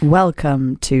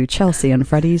Welcome to Chelsea and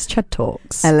Freddie's Ched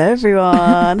Talks. Hello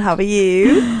everyone, how are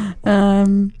you?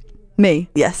 Me?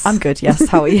 Yes. I'm good, yes.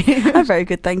 How are you? I'm very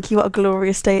good, thank you. What a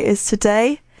glorious day it is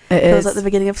today. It Feels is. like the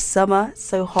beginning of summer. It's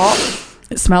so hot.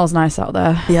 It smells nice out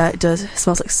there. Yeah, it does. It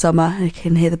smells like summer. You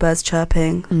can hear the birds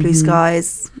chirping, blue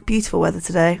skies, beautiful weather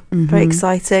today. Very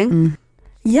exciting.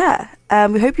 Yeah,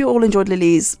 we hope you all enjoyed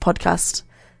Lily's podcast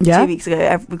 2 weeks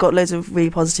ago. We got loads of really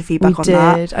positive feedback on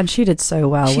that. We did, and she did so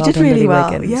well. She well did done, really Lily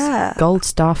well, Wiggins. yeah. Gold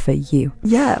star for you.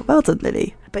 Yeah, well done,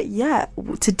 Lily. But yeah,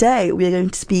 today we are going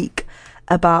to speak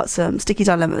about some sticky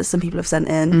dilemmas some people have sent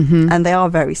in, and they are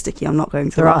very sticky. I'm not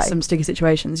going to lie. There are some sticky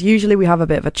situations. Usually we have a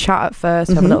bit of a chat at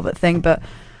first, have a little bit thing, but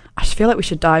I just feel like we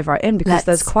should dive right in because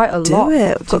there's quite a lot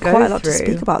We've got quite a lot through. to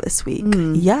speak about this week.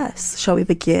 Yes. Shall we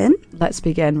begin? Let's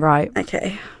begin, right.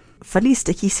 Okay. Funny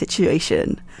sticky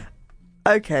situation.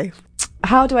 Okay.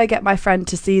 How do I get my friend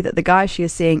to see that the guy she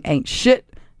is seeing ain't shit?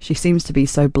 She seems to be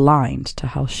so blind to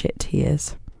how shit he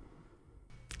is.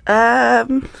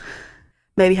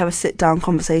 Maybe have a sit-down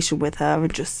conversation with her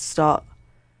and just start.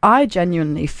 I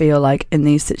genuinely feel like in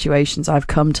these situations I've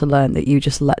come to learn that you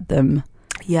just let them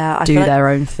do their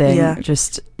own thing. Yeah.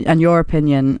 And your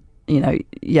opinion, you think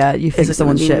Isn't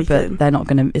someone's gonna mean shit, but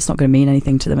anything. it's not gonna mean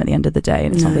anything to them at the end of the day,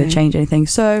 and it's not gonna change anything.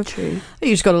 So True. you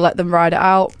just gotta let them ride it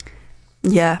out.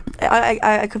 Yeah.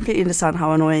 I completely understand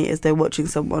how annoying it is they're watching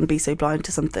someone be so blind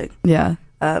to something. Yeah.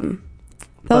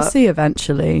 They'll see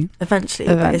eventually. Eventually.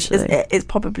 It's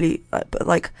probably, but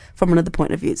like from another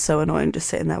point of view, it's so annoying just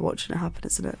sitting there watching it happen,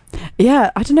 isn't it?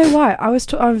 Yeah, I don't know why.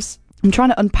 I'm trying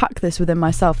to unpack this within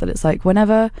myself, that it's like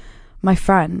whenever my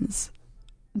friends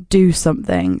do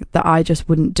something that I just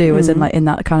wouldn't do, as in like in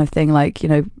that kind of thing, like,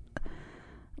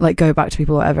 like go back to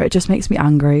people or whatever, it just makes me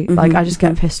angry. Like I just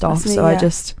get pissed off. Me, so I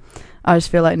just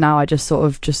feel like now I just sort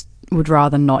of just would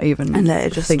rather not even and let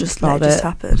it just let it just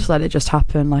happen. Just let it just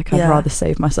happen. Like I'd rather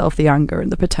save myself the anger and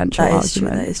the potential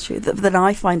argument. That is true. But then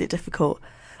I find it difficult,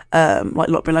 like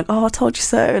not being like, oh, I told you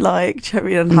so, like, do you know what I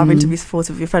mean? And having to be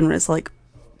supportive of your friend when it's like,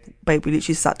 babe, we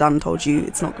literally sat down and told you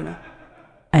it's not gonna.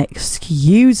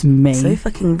 Excuse me. So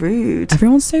fucking rude.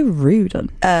 Everyone's so rude.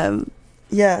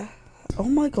 Yeah. Oh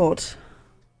my god.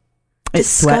 It's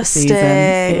sweat season.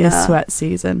 It is sweat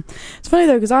season. It's funny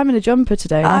though, because I'm in a jumper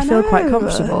today and I feel quite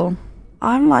comfortable.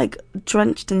 I'm like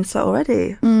drenched in sweat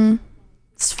already.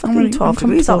 It's fucking 12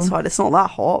 degrees outside. It's not that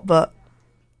hot, but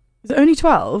is it only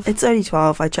 12? It's only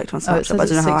 12. I checked on Snapchat, but I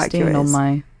don't know how accurate it is.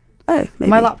 Maybe.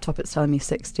 My laptop, it's telling me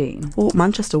 16. Oh,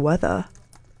 Manchester weather.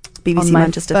 BBC on my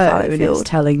Manchester phone, Field. it's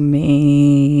telling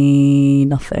me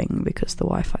nothing because the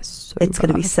Wi-Fi's so It's going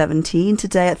to be 17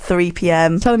 today at 3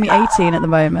 p.m. It's telling me 18 at the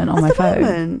moment on my phone.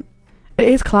 Moment. It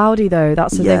is cloudy though.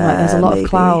 That's the thing. Like, there's a lot of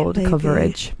cloud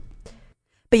coverage.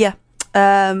 But yeah,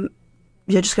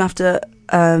 you're just going to have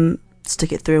to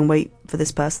stick it through and wait for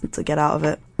this person to get out of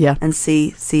it. Yeah. And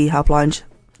see how blind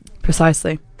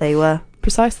Precisely. they were.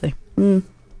 Precisely. I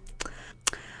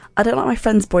don't like my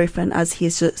friend's boyfriend as he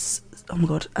is just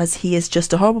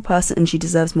a horrible person and she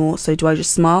deserves more. So do I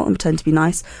just smile and pretend to be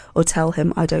nice or tell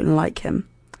him I don't like him?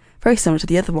 Very similar to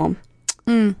the other one.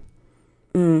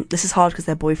 This is hard because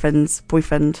they're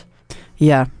boyfriend.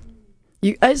 Yeah.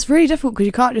 It's really difficult because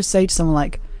you can't just say to someone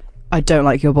like, I don't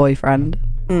like your boyfriend.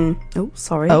 Oh,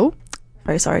 sorry. Oh.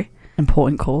 Very sorry.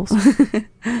 Important calls.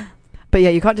 But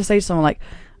yeah, you can't just say to someone like,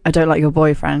 I don't like your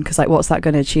boyfriend, because like what's that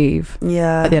going to achieve?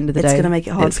 Yeah. At the end of the day, it's going to make it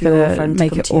hard for your friend to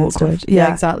make it awkward.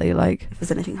 Yeah, exactly. Like if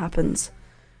there's anything happens,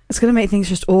 it's going to make things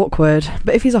just awkward.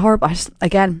 But if he's a horrible,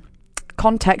 again,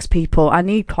 context people. I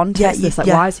need context.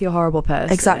 Why is he a horrible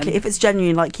person? Exactly. If it's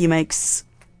genuine, like he makes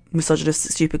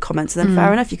misogynist, stupid comments, then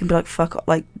fair enough. You can be like, fuck off,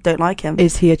 like don't like him.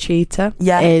 Is he a cheater?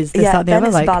 Yeah. Is this, that, the then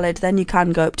other? It's valid. Then you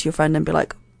can go up to your friend and be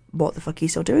like, what the fuck are you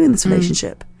still doing in this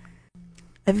relationship?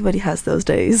 Everybody has those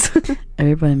days.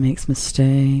 Everybody makes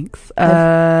mistakes.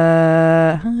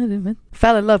 Fell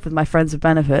in love with my friends with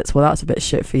benefits. Well, that's a bit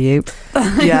shit for you.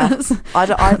 Yeah.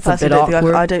 I personally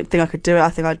don't think I could do it. I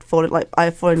think I'd fall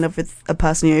in love with a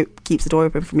person who keeps the door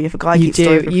open for me. If a guy keeps the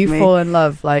door open for me. You fall in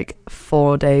love like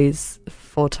 4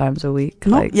 times a week.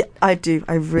 Yeah, I do.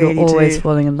 I really do. You're always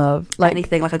falling in love. Like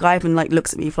anything. Like a guy even like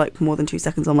looks at me for like more than 2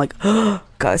 seconds. I'm like, oh,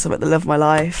 guys, I'm at the love of my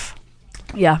life.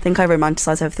 Yeah. I think I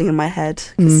romanticize everything in my head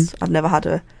because I've never had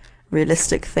a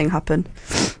realistic thing happen.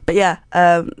 But yeah,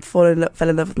 fell in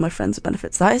love with my friends with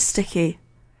benefits. That is sticky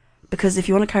because if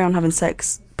you want to carry on having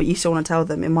sex but you still want to tell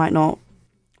them, it might not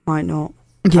carry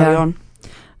on.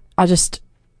 I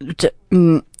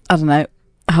don't know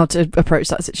how to approach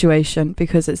that situation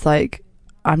because it's like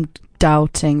I'm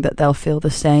doubting that they'll feel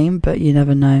the same, but you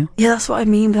never know. Yeah, that's what I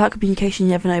mean. Without communication,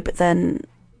 you never know. But then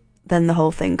then the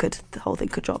whole thing could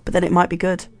drop. But then it might be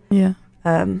good. Yeah.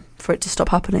 For it to stop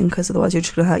happening, because otherwise you're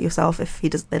just going to hurt yourself if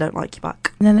they don't like you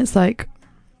back. And then it's like,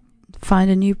 find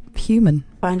a new human.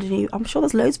 I'm sure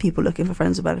there's loads of people looking for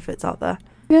friends with benefits out there.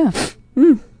 Yeah.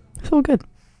 It's all good.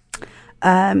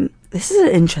 This is an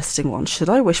interesting one. Should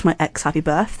I wish my ex happy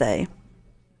birthday?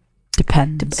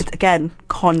 Depends. Again,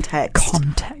 context.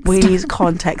 We need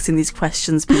context in these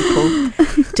questions, people.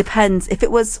 Depends. If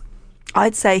it was,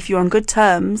 I'd say if you're on good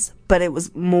terms, but it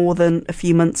was more than a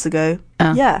few months ago,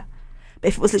 yeah. But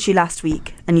if it was literally last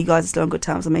week and you guys are still on good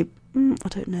terms, I maybe, I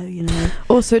don't know, you know.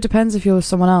 Also, it depends if you're with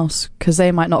someone else, because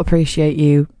they might not appreciate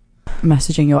you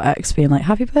messaging your ex being like,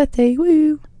 happy birthday,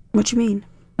 woo. What do you mean?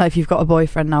 Like if you've got a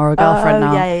boyfriend now or a girlfriend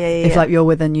now. Yeah. If like you're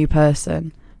with a new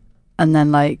person and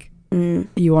then like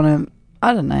you want to,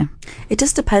 I don't know. It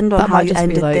just depends on That how might you just be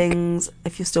ended like- things,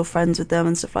 if you're still friends with them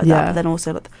and stuff like that. But then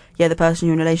also, like, the person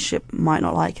you're in a relationship might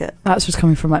not like it. That's just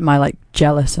coming from like my like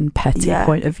jealous and petty Yeah.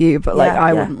 point of view, but like Yeah,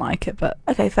 I yeah. wouldn't like it, but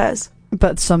Fairs.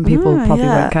 some people probably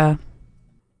yeah. won't care.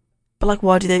 But like,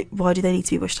 why do they need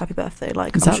to be wished happy birthday?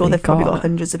 Like, I'm Exactly, sure they've probably God. got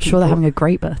hundreds of I'm people. sure they're having a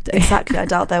great birthday. Exactly. I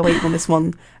doubt they're waiting on this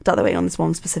one.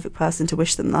 Specific person to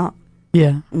wish them that.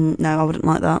 Yeah. No, I wouldn't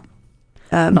like that.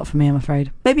 Not for me, I'm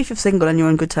afraid. Maybe if you're single and you're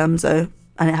on good terms though,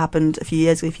 and it happened a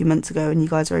few months ago, and you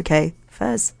guys are okay,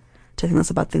 fairs. Don't think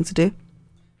that's a bad thing to do.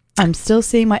 I'm still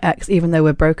seeing my ex even though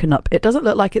we're broken up. It doesn't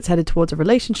look like it's headed towards a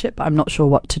relationship, but I'm not sure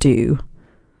what to do.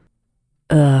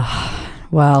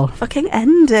 Well. Fucking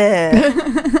end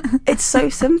it. It's so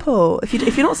simple. If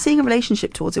you're not seeing a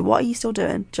relationship towards it, what are you still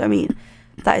doing? Do you know what I mean?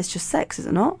 That is just sex, is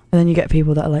it not? And then you get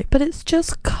people that are like, but it's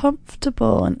just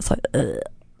comfortable, and it's like, ugh.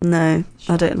 No,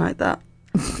 I don't like that.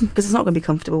 Because it's not going to be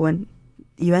comfortable when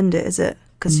you end it, is it?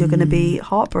 Because you're going to be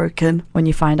heartbroken. When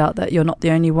you find out that you're not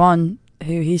the only one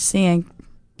who he's seeing.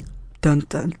 Dun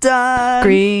dun dun.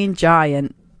 Green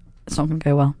Giant. It's not going to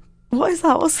go well. What is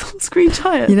that? What's Green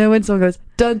Giant? You know when someone goes,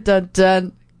 dun dun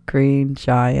dun, Green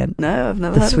Giant. No, I've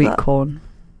never The heard sweet of that. corn.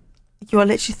 You are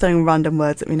literally throwing random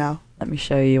words at me now. Let me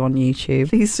show you on YouTube.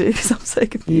 Please do, because I'm so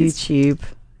confused. YouTube.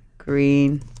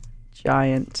 Green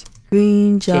Giant.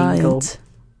 Green Jingle. Giant.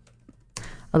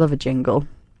 I love a jingle.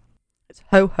 It's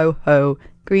ho ho ho,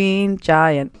 Green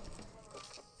Giant.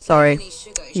 Sorry,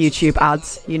 YouTube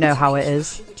ads. You know how it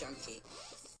is.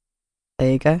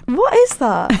 There you go. What is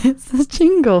that? It's a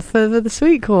jingle for the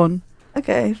sweet corn.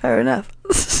 Okay, fair enough.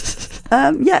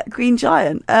 Yeah, Green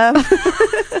Giant. What's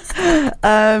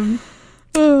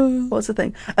the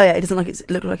thing? Oh yeah, it doesn't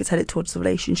look like it's headed towards a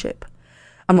relationship.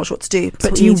 I'm not sure what to do.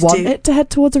 But do you want it to head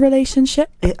towards a relationship?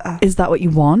 Is that what you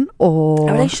want, or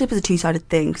a relationship is a two-sided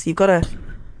thing? So you've got to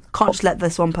can't just let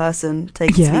this one person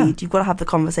take its lead. You've got to have the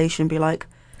conversation, and be like,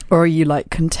 or are you like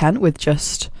content with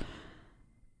just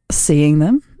seeing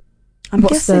them? I'm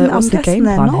What's guessing the game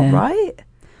they're plan not here? right,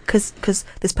 because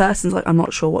this person's like, I'm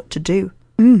not sure what to do.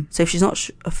 So if she's not,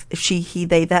 if she, he,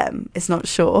 they, them, is not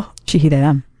sure. She, he, they,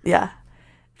 them. Yeah.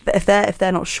 But if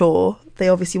they're not sure, they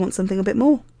obviously want something a bit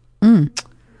more.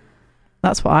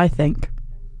 That's what I think.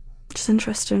 Just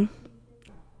interesting.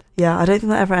 Yeah, I don't think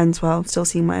that ever ends well. I'm still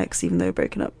seeing my ex, even though we're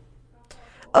broken up.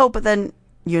 Oh, but then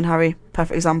you and Harry,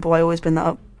 perfect example. I always bring that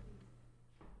up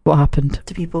What happened?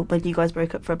 to people when you guys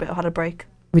broke up for a bit or had a break.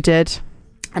 We did.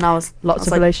 And I was Lots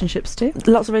of like, relationships too.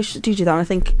 lots of relationships do that, and I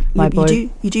think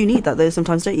you do need that though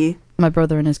sometimes, don't you? My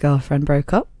brother and his girlfriend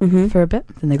broke up for a bit,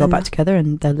 then they got back together,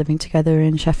 and they're living together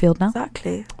in Sheffield now.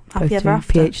 Exactly. Both Happy ever doing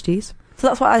after. PhDs. So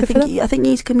that's why I Good for think you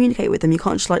need to communicate with them. You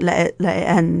can't just like let it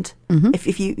end. If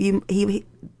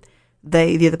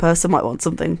the other person might want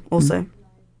something also,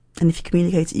 and if you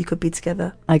communicate it, you could be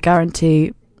together. I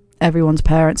guarantee everyone's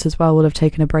parents as well will have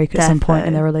taken a break at some point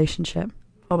in their relationship.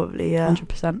 Probably, yeah.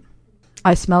 100%.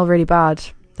 I smell really bad.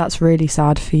 That's really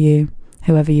sad for you,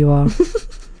 whoever you are.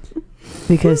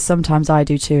 Because sometimes I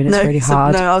do too, and it's really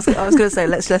hard. No, I was going to say,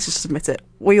 let's just admit it.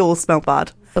 We all smell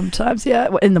bad. Sometimes, yeah.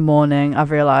 In the morning, I've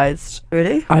realised.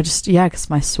 Really? Because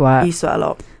my sweat. You sweat a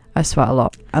lot. I sweat a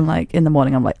lot. And like in the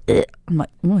morning, I'm like, ugh. I'm like,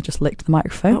 oh, I just licked the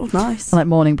microphone. Oh, nice. And like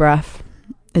morning breath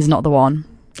is not the one.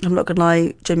 I'm not going to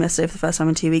lie, gym yesterday for the first time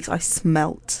in 2 weeks, I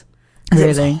smelt. Really?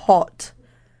 It was hot.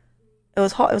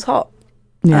 It was hot.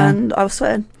 Yeah. And I was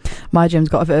sweating. My gym's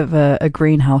got a bit of a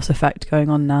greenhouse effect going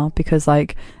on now because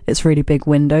like it's really big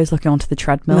windows looking onto the It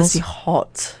treadmills. must be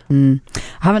hot. I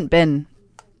haven't been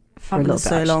for Haven't a little been bit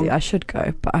so actually. long. I should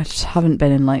go, but I just haven't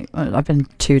been in like I've been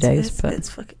 2 days. It's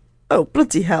fucking... Oh,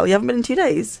 bloody hell. You haven't been in 2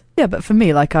 days? Yeah, but for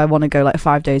me, like I want to go like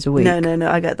 5 days a week. No,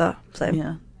 I get that.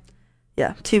 Same.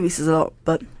 Yeah, 2 weeks is a lot,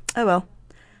 but oh well.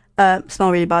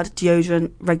 Smell really bad.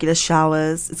 Deodorant, regular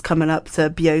showers. It's coming up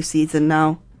to BO season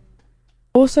now.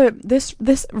 Also, this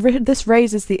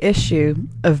raises the issue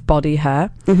of body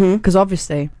hair, because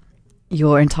obviously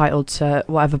you're entitled to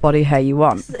whatever body hair you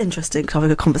want. This is interesting,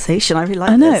 having a conversation. I really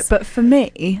like I know, this. but for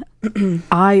me,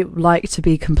 I like to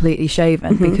be completely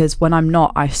shaven because when I'm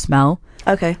not, I smell.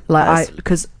 Okay.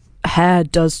 Because hair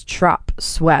does trap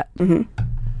sweat.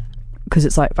 Because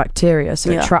it's like bacteria, so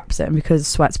it traps it, and because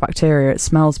sweat's bacteria, it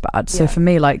smells bad. So for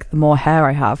me, like, the more hair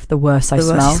I have, the worse I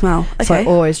smell. So I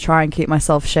always try and keep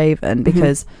myself shaven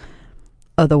because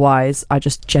otherwise I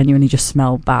just genuinely just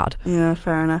smell bad. Yeah,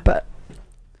 fair enough. But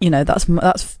you know,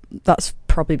 that's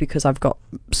probably because I've got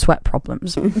sweat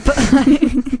problems. But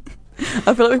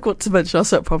I feel like we've got to mention our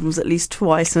sweat problems at least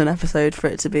twice in an episode for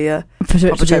it to be a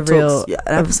real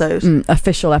episode,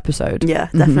 official episode. Yeah,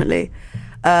 definitely.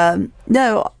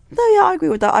 No, yeah, I agree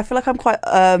with that. I feel like I'm quite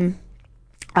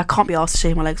I can't be asked to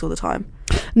shave my legs all the time.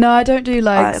 No, I don't do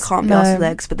legs. I can't be asked for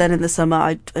legs, but then in the summer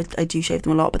I do shave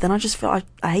them a lot. But then I just feel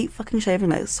I hate fucking shaving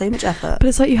legs. So much effort. But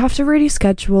it's like you have to really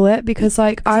schedule it because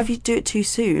like if you do it too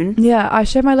soon. Yeah, I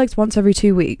shave my legs once every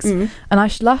 2 weeks, and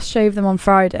I last shaved them on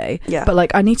Friday. Yeah. But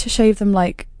like I need to shave them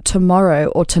like tomorrow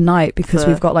or tonight because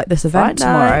we've got like this event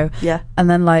tomorrow. Yeah. And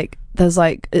then like there's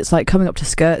like it's like coming up to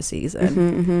skirt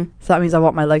season, so that means I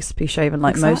want my legs to be shaven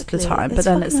like most of the time. But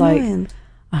then it's like I'm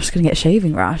just gonna get a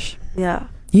shaving rash. Yeah.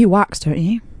 You wax, don't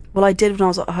you? Well, I did when I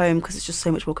was at home because it's just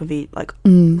so much more convenient. Like,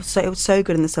 so it was so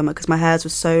good in the summer because my hairs were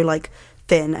so like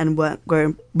thin and weren't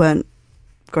growing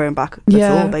back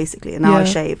at all, basically. And now I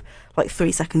shave like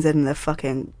 3 seconds in and they're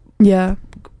fucking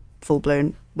full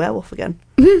blown werewolf again.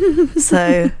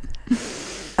 So,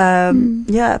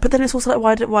 yeah. But then it's also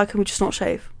like, why can we just not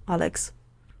shave our legs?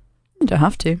 You don't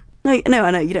have to. No, I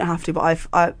know you don't have to, but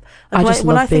I just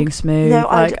love being smooth. No,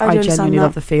 like, I genuinely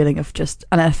love the feeling of just,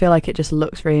 and I feel like it just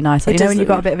looks really nice. Like, you know when you've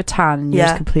got a bit of a tan and you're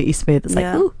just completely smooth. It's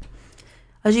like, ooh.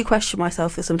 I do question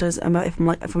myself that sometimes. Am I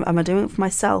doing it for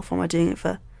myself or am I doing it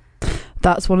for?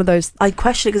 That's one of those. I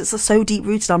question it because it's so deep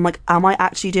rooted. I'm like, am I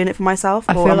actually doing it for myself,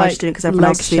 or am I just doing it because everyone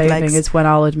else is doing legs? Is when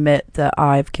I'll admit that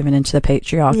I've given into the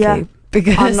patriarchy. Yeah,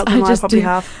 because I'm not gonna lie, I probably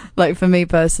have. Like for me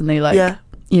personally, like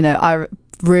you know, I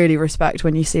really respect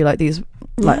when you see like these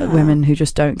like women who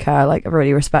just don't care. Like I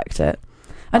really respect it.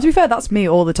 And to be fair, that's me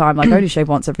all the time. Like I only shave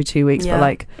once every 2 weeks, but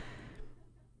like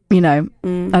you know,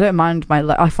 I don't mind my.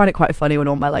 I find it quite funny when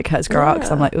all my like hairs grow out because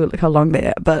I'm like, oh, look how long they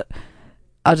are. But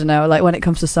I don't know. Like when it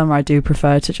comes to summer, I do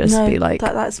prefer to just be like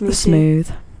that's me smooth.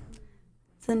 Too.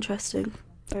 It's interesting.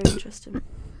 Very interesting.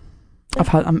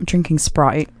 I'm drinking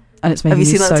Sprite and it's making me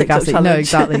so gassy. No,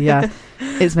 exactly. Yeah,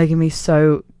 it's making me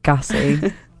so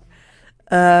gassy.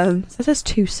 So there's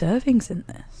 2 servings in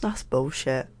this. That's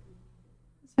bullshit.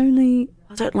 It's only.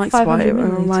 I don't like Sprite. It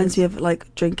reminds me of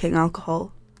like drinking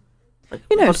alcohol. Like,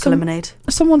 you know, lemonade.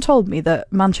 Someone told me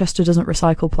that Manchester doesn't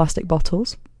recycle plastic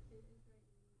bottles.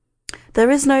 There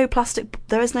is no plastic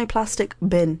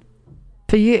bin.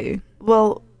 For you?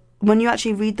 Well, when you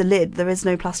actually read the lid, there is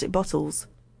no plastic bottles.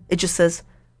 It just says.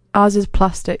 Ours is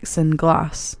plastics and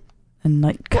glass. And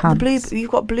like cans.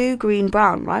 You've got blue, green,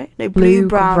 brown, right? No, blue,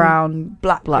 brown,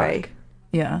 black, grey.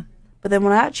 Yeah. But then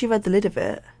when I actually read the lid of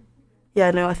it,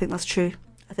 no, I think that's true.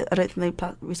 I don't think they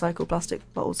recycle plastic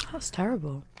bottles. That's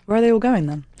terrible. Where are they all going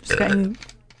then? Just getting.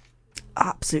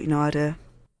 Absolutely no idea.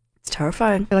 It's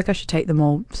terrifying. I feel like I should take them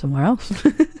all somewhere else.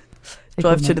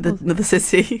 Drive to another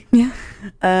city. Yeah.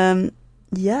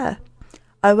 Yeah.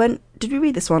 I went. Did we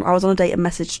read this one? I was on a date and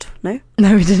messaged. No,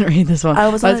 we didn't read this one. I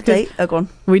was on a date. Oh, go on.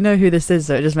 We know who this is,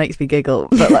 so it just makes me giggle.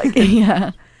 But like,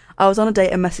 yeah. I was on a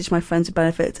date and messaged my friends with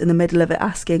benefits in the middle of it,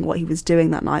 asking what he was doing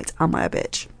that night. Am I a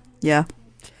bitch? Yeah.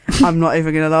 I'm not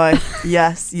even gonna lie.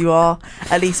 Yes, you are.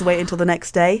 At least wait until the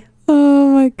next day.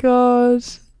 Oh my god.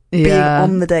 Being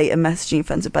on the date and messaging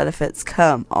friends with benefits.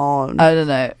 Come on. I don't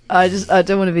know. I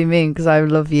don't want to be mean because I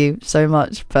love you so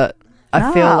much, but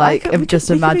I feel like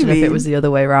imagine if it was the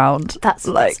other way around. That's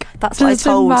what I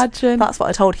told. Imagine. That's what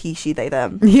I told he, she, they,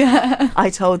 them. Yeah. I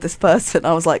told this person.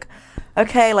 I was like,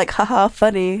 okay, like, haha,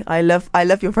 funny. I love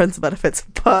your friends with benefits,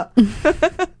 but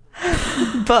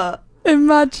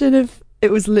imagine if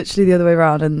it was literally the other way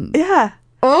around and this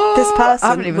person I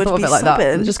haven't even thought of it like that.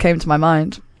 It just came to my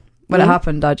mind. When it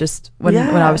happened, I just when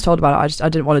I was told about it, I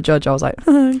didn't want to judge. I was like,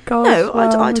 oh, gosh. No,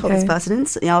 I told this person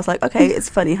instantly. I was like, okay, it's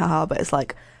funny, haha, but it's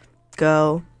like,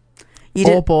 girl,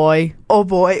 or boy, or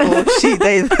she,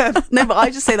 they, them. No, but I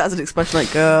just say that as an expression,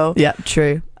 like, girl. Yeah,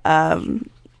 true.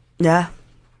 Yeah.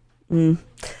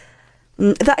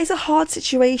 That is a hard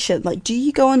situation. Like, do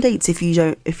you go on dates if you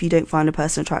don't find a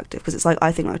person attractive? Because it's like,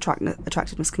 I think like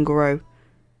attractiveness can grow.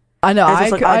 I know.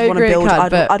 I'd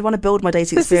want to build my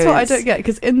dating experience. This is what I don't get,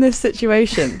 because in this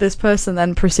situation, this person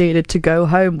then proceeded to go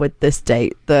home with this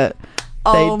date that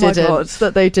Oh my didn't God.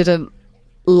 that they didn't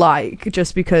like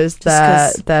just because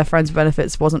their friends with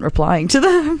benefits wasn't replying to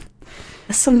them.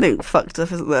 There's something fucked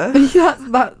up, isn't there? Yeah,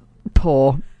 that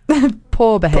poor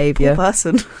poor behaviour. Poor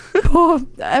person. Poor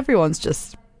everyone's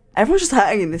just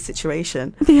hurting in this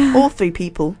situation. yeah. All three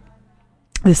people.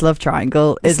 This love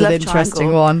triangle is an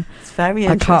interesting one. It's very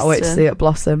I interesting. can't wait to see it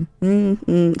blossom.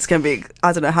 It's going to be,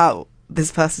 I don't know how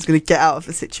this person's going to get out of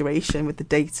the situation with the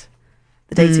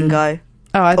dating guy.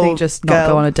 Oh, I think Or just not girl.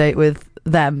 go on a date with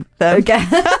them Them. again.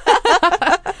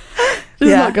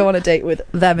 Just not go on a date with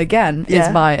them again Yeah.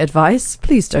 is my advice.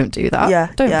 Please don't do that.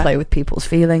 Yeah, Don't yeah. play with people's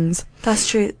feelings. That's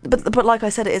true. But like I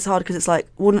said, it is hard because it's like,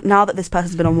 well, now that this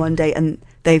person's been on one date and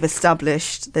they've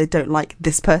established they don't like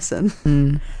this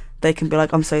person, they can be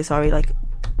like, I'm so sorry, like,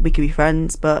 we can be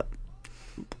friends, but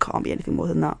can't be anything more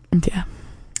than that. Yeah.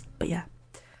 But yeah.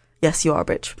 Yes, you are a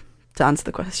bitch, to answer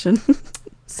the question.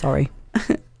 Sorry.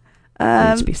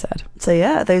 Needs to be said. So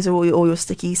yeah, those are all your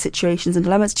sticky situations and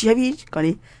dilemmas. Have you got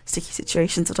any sticky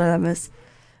situations or dilemmas?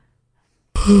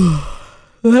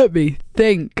 Let me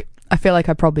think. I feel like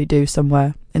I probably do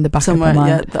somewhere in the back of my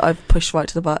mind. that I've pushed right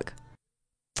to the back.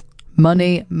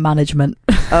 Money management.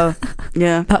 Oh,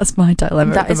 yeah. That's my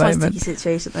dilemma That at the is my moment. sticky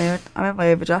situation at the moment. I'm at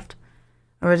my overdraft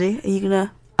already. Are you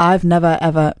gonna? I've never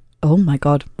ever. Oh my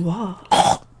god. Whoa.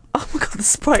 Oh my god, the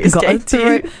Sprite is Got a getting to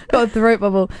you. got a throat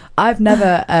bubble. I've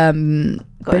never into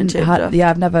overdraft.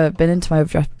 I've never been into my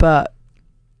overdraft, but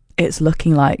it's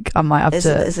looking like I might have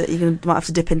to. Is it? You might have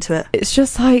to dip into it. It's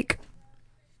just like,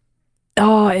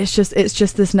 it's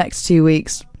just this next 2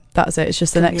 weeks. That's it. It's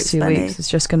just the Gonna be next 2 expensive. weeks. It's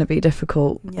just going to be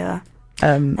difficult. Yeah.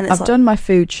 And it's I've like- done my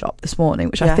food shop this morning,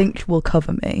 which Yeah. I think will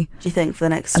cover me. Do you think for the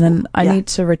next? And then I yeah. need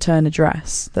to return a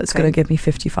dress that's Okay. going to give me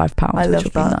 £55. I which love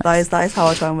will that. Be nice. That is how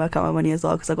I try and work out my money as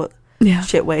well, because I got Yeah.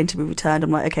 shit waiting to be returned.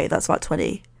 I'm like, okay, that's about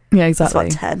 20. Yeah, That's exactly.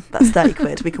 about 10. That's 30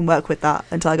 quid. We can work with that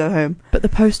until I go home. But the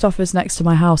post office next to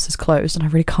my house is closed, and I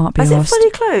really can't be Is it asked. fully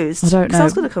closed? I don't 'Cause I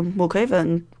was know. going to walk over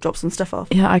and drop some stuff off.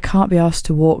 Yeah, I can't be asked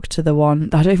to walk to the one.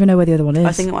 I don't even know where the other one is.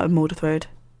 I think it might be Maldorf Road.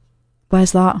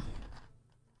 Where's that?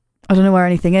 I don't know where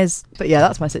anything is. But yeah,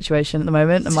 that's my situation at the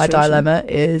moment. And my Situation. dilemma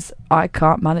is I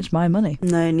can't manage my money.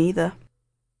 No, neither.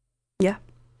 Yeah.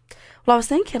 Well, I was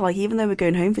thinking, like, even though we're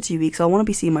going home for 2 weeks, I want to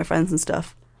be seeing my friends and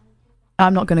stuff.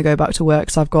 I'm not going to go back to work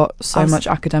because I've got so much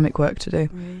academic work to do.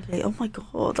 Really? Oh my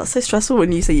god, that's so stressful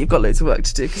when you say you've got loads of work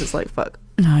to do, because it's like, fuck.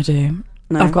 No, I do.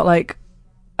 No. I've got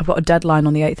a deadline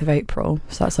on the 8th of April.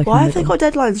 So that's like Why have they got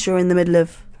deadlines during the middle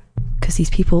of... Because these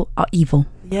people are evil.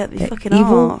 Yeah, they They're fucking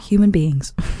evil are. human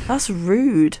beings. That's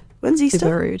rude. When's Easter?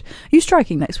 Super rude. Are you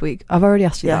striking next week? I've already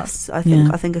asked you Yes, that.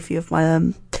 I think a few of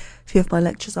my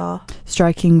lectures are.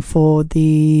 Striking for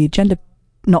the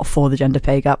not for the gender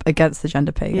pay gap, against the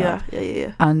gender pay gap.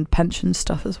 Yeah. And pension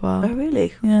stuff as well. Oh,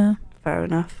 really? Yeah. Fair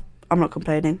enough. I'm not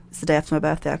complaining. It's the day after my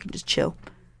birthday. I can just chill.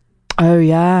 Oh,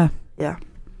 yeah. Yeah.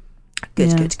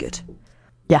 Yeah. Good.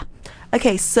 Yeah.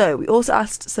 Okay, so we also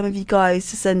asked some of you guys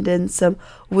to send in some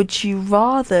would you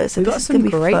rather. So We've this got is some gonna be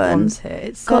great fun. ones here.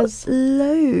 It Got says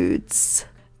loads.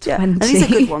 Yeah. 20. And these are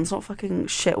good ones, not fucking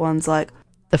shit ones like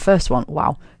the first one.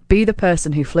 Wow. Be the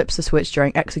person who flips the switch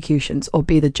during executions, or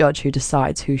be the judge who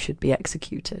decides who should be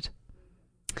executed.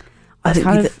 I think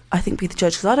kind be of- the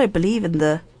judge, because I don't believe in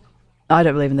the I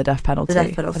don't believe in the death penalty.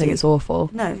 death penalty. I think it's awful.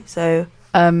 no. So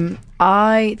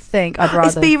I think I'd it's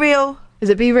rather. be real. Is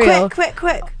it be real? Quick.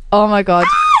 Oh my god.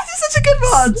 This is such a good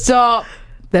one. Stop.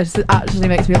 This actually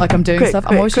makes me look like I'm doing Quick, stuff. I'm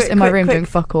quick, always just quick, in my quick, room quick. doing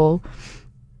fuck all.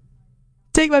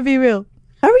 Take my be real.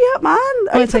 Hurry up, man.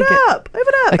 gonna Open take it. up.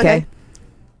 Open up. Okay.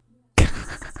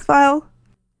 File.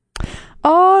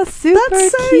 Oh, super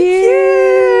That's so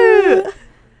cute. cute.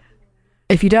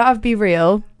 If you don't have Be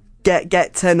Real,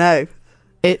 Get to know.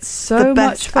 it's so The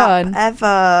best much fun. app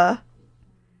ever.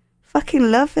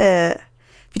 Fucking love it.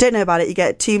 If you don't know about it, you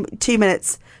get two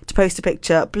minutes to post a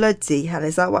picture. Bloody hell,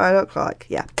 is that what I look like?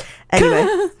 Yeah. Anyway,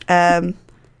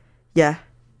 yeah.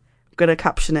 I'm gonna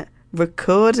caption it.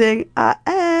 Recording our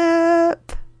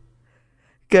app.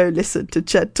 Go listen to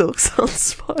Ched Talks on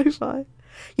Spotify.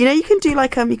 You know, you can do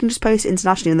like you can just post it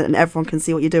internationally and then everyone can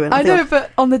see what you're doing. I think know,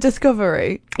 but on the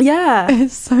Discovery, Yeah.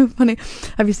 it's so funny.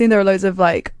 Have you seen there are loads of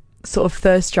like sort of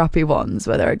thirst trappy ones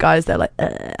where there are guys they're like,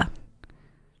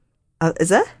 Is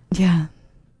there? yeah,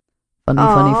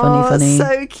 funny.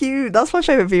 So cute. That's my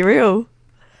favourite Be Real.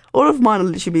 All of mine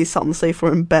will literally be sat on the sofa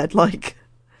in bed, like,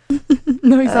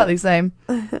 No, exactly same.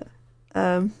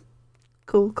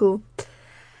 cool.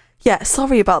 Yeah,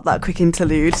 sorry about that quick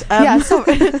interlude. Yeah,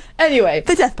 sorry. Anyway,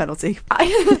 The death penalty.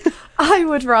 I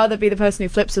would rather be the person who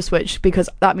flips the switch because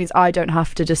that means I don't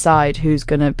have to decide who's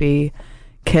going to be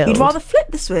killed. You'd rather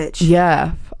flip the switch.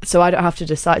 Yeah. So I don't have to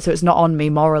decide. So it's not on me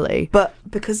morally. But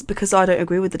because I don't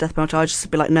agree with the death penalty, I just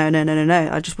be like, no.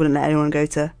 I just wouldn't let anyone go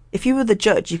to. If you were the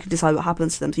judge, you could decide what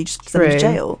happens to them. So you just send them to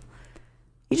jail.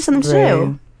 You just send them to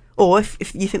jail. Or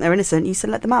if you think they're innocent, you said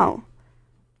let them out.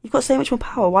 You've got so much more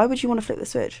power. Why would you want to flip the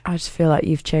switch? I just feel like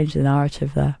you've changed the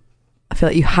narrative there. I feel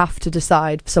like you have to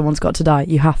decide if someone's got to die.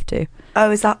 You have to. Oh,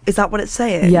 is that what it's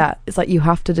saying? Yeah, it's like you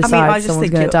have to decide if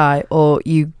someone's going to die, or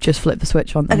you just flip the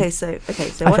switch on them. Okay, so I what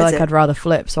feel is like it? I'd rather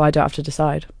flip, so I don't have to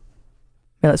decide.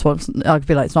 Yeah, that's what I'd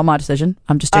be like. It's not my decision.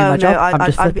 I'm just doing my job. I'm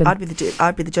just flipping.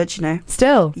 I'd be the judge, you know.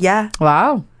 Still. Yeah.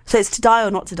 Wow. So it's to die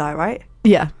or not to die, right?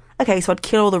 Yeah. Okay, so I'd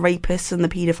kill all the rapists and the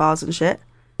paedophiles and shit.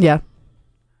 Yeah.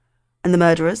 And the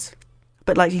murderers,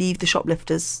 but like leave the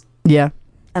shoplifters. Yeah.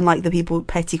 And like the people with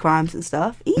petty crimes and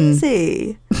stuff.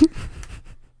 Easy.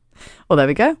 Well, there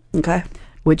we go. Okay.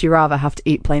 Would you rather have to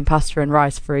eat plain pasta and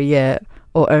rice for a year,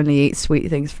 or only eat sweet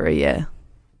things for a year?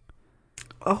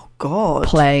 Oh God.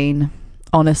 Plain.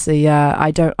 Honestly, yeah.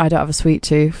 I don't have a sweet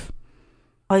tooth.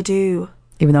 I do.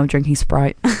 Even though I'm drinking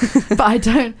Sprite. But I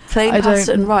don't. Plain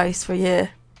pasta and rice for a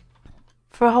year.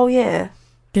 For a whole year.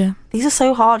 Yeah. These are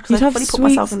so hard because I fully put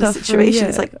myself in this situation.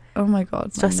 It's like, oh my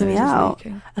God, stressing me out.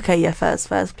 Okay, yeah, fairs,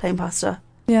 plain pasta.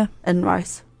 Yeah. And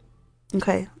rice.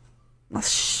 Okay.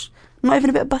 That's not even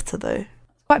a bit of butter though.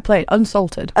 Quite plain,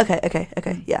 unsalted. Okay.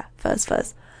 Yeah,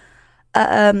 fairs.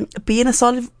 Be in a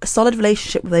solid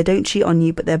relationship where they don't cheat on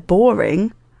you but they're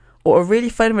boring, or a really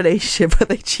fun relationship where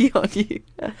they cheat on you.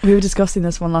 We were discussing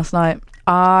this one last night.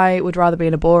 I would rather be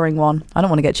in a boring one. I don't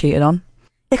want to get cheated on.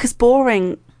 Yeah, because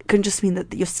boring can just mean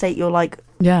that you're like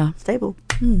stable.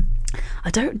 I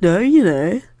don't know, you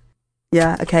know.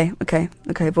 Yeah, okay,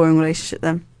 boring relationship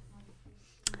then.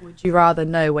 Would you rather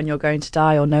know when you're going to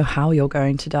die or know how you're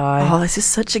going to die? Oh, this is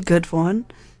such a good one.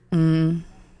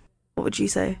 What would you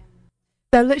say?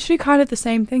 They're literally kind of the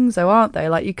same things though, aren't they?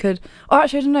 Like you could,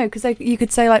 actually I don't know, because you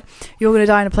could say like you're going to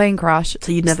die in a plane crash,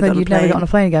 so you'd never never get on a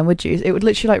plane again, would you? It would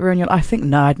literally like ruin your. I think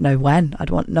no, I'd know when. I'd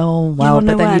want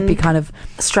but then you'd be kind of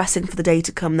stressing for the day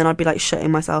to come. Then I'd be like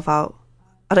shutting myself out.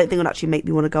 I don't think it would actually make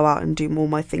me want to go out and do more of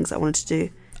my things I wanted to do.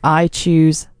 I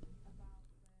choose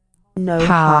know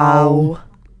how.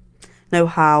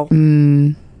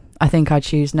 I think I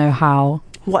choose know how.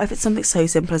 What if it's something so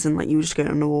simple as in like you were just going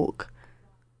on a walk?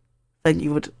 Then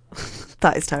you would.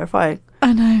 That is terrifying.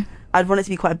 I know. I'd want it to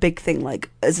be quite a big thing,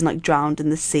 like as in like drowned in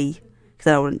the sea, because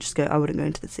then I wouldn't go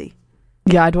into the sea.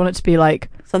 Yeah, I'd want it to be like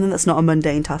something that's not a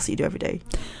mundane task that you do every day.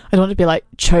 I'd want it to be like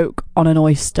choke on an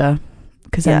oyster,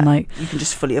 because then like you can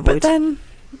just fully avoid. But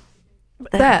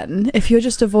then if you're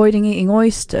just avoiding eating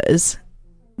oysters,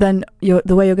 then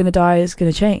the way you're going to die is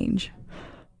going to change.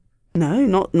 No,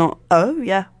 not. Oh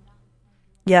yeah.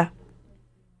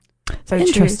 It's an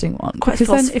interesting one. Because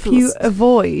then if you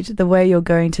avoid the way you're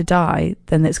going to die,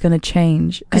 then it's going to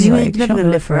change. Because anyway, you're never going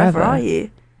to live forever, are you?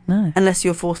 No. Unless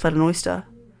you're force-fed an oyster.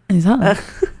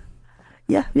 Exactly.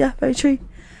 Yeah, very true.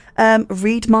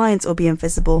 Read minds or be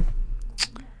invisible.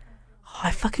 Oh,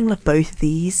 I fucking love both of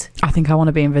these. I think I want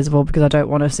to be invisible because I don't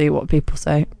want to see what people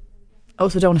say. I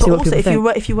also don't want to see what people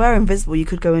think. If you were invisible, you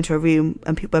could go into a room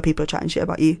and where people are chatting shit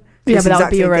about you. Yeah, but that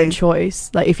would be your own choice.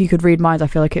 Like if you could read minds, I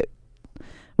feel like it.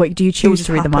 Wait, do you choose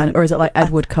to read the mind, or is it like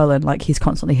Edward Cullen, like he's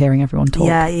constantly hearing everyone talk?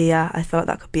 Yeah. I feel like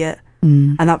that could be it,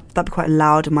 and that'd be quite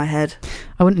loud in my head.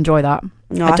 I wouldn't enjoy that.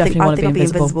 No, I think I'd be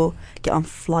invisible. Get on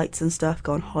flights and stuff.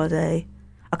 Go on holiday.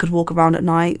 I could walk around at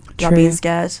night without being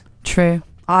scared. True.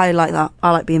 I like that.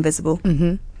 I like being visible.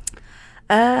 Would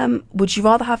you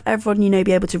rather have everyone you know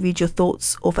be able to read your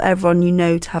thoughts, or for everyone you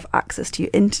know to have access to your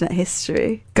internet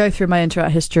history? Go through my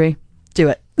internet history. Do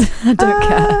it. I don't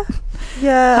care.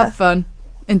 Yeah. Have fun.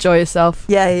 Enjoy yourself.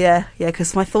 Yeah,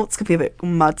 because my thoughts can be a bit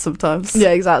mad sometimes.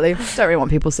 Yeah, exactly. Don't really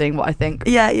want people seeing what I think.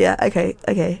 Yeah, okay.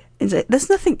 There's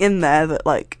nothing in there that,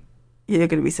 like, you're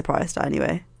going to be surprised at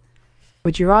anyway.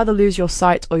 Would you rather lose your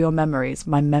sight or your memories?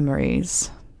 My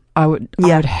memories. I would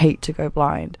hate to go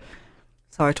blind.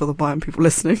 Sorry to all the blind people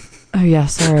listening. Oh, yeah,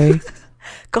 sorry.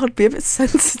 God, be a bit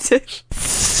sensitive.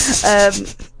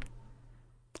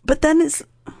 But then it's...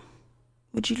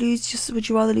 Would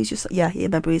you rather lose your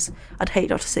memories? I'd hate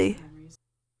not to see.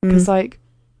 Because like,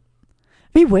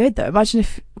 it'd be weird though. Imagine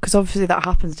if, because obviously that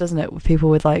happens, doesn't it, with people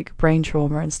with like brain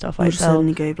trauma and stuff. Like they'll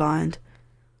suddenly go blind.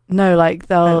 No, like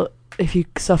if you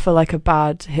suffer like a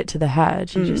bad hit to the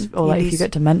head, if you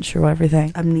get dementia or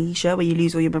everything. Amnesia, where you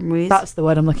lose all your memories. That's the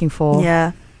word I'm looking for.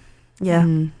 Yeah.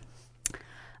 Would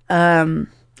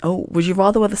you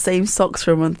rather wear the same socks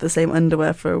for a month, the same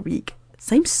underwear for a week?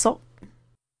 Same sock.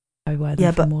 I wear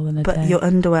them for more than a day. But your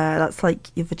underwear, that's like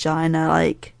your vagina,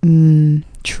 like.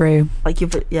 True. Like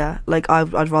like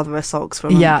I'd rather wear socks for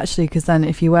a month. Yeah, actually, because then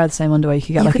if you wear the same underwear, you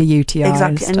could get a UTI.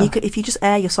 Exactly, and you could, if you just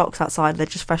air your socks outside, they'd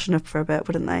just freshen up for a bit,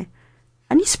 wouldn't they?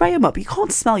 And you spray them up. You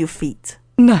can't smell your feet.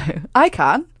 No, I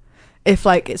can. If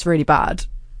like it's really bad,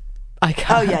 I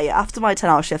can. Oh yeah. After my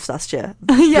 10-hour shifts last year.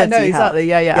 Yeah, no, exactly.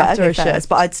 Yeah. After a shift,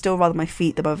 but I'd still rather my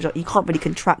feet than my vagina. You can't really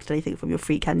contract anything from your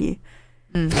feet, can you?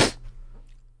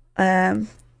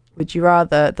 Would you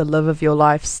rather the love of your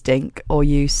life stink or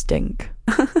you stink?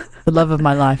 The love of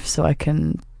my life, so I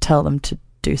can tell them to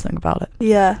do something about it.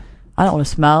 Yeah. I don't want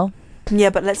to smell. Yeah,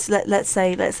 but let's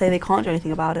say they can't do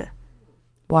anything about it.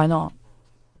 Why not?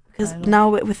 Because now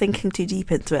we're thinking too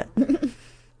deep into it.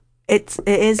 It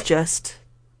is just.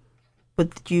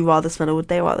 Would you rather smell or would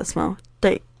they rather smell?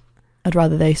 I'd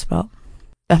rather they smell.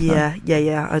 Definitely.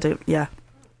 Yeah. I don't. Yeah.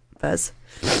 Fairs.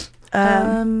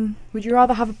 Would you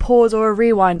rather have a pause or a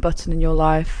rewind button in your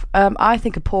life? I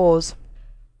think a pause.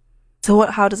 So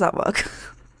how does that work?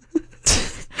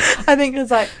 I think it's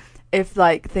like if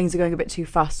like things are going a bit too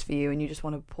fast for you and you just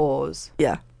want to pause.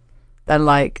 Yeah. Then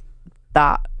like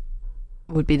that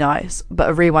would be nice. But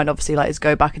a rewind obviously like is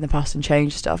go back in the past and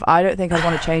change stuff. I don't think I'd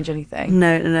want to change anything.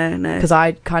 No. Because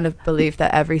I kind of believe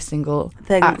that every single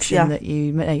action that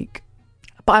you make.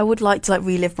 But I would like to like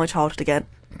relive my childhood again.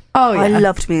 Oh yeah. I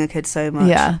loved being a kid so much.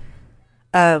 Yeah.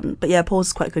 But yeah, pause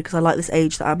is quite good because I like this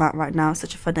age that I'm at right now. It's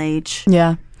such a fun age.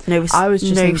 Yeah. I was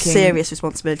just thinking, serious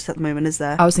responsibilities at the moment, is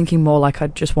there? I was thinking more like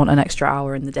I'd just want an extra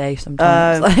hour in the day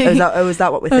sometimes. Is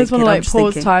that what we're thinking? I just want to like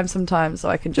pause time sometimes so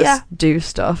I can just do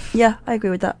stuff. Yeah, I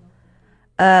agree with that.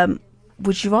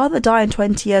 Would you rather die in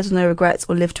 20 years with no regrets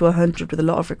or live to 100 with a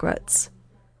lot of regrets?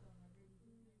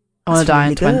 I want to die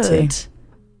in 20. Do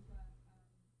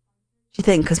you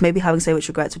think? Because maybe having so much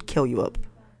regrets would kill you up.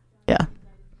 Yeah.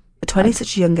 But 20 is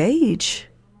such a young age.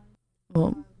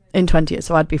 Well, in 20 years,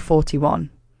 so I'd be 41.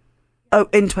 Oh,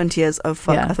 in 20 years. Oh,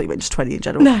 fuck. Yeah. I thought you meant just 20 in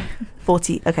general. No.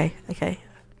 40. Okay. So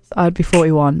I'd be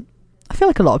 41. I feel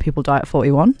like a lot of people die at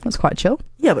 41. That's quite chill.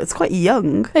 Yeah, but it's quite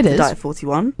young to die at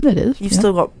 41. It is. You've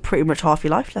still got pretty much half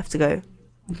your life left to go.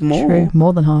 More. True.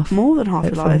 More than half. More than half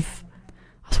your life.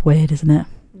 That's weird, isn't it?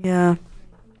 Yeah.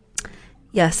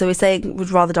 Yeah, so we're saying would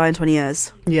rather die in 20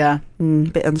 years. Yeah.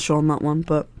 Bit unsure on that one,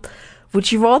 but would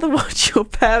you rather watch your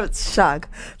parents shag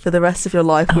for the rest of your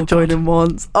life or join in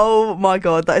once? Oh my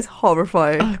god, that is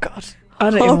horrifying. Oh god. I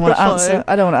don't even want to answer.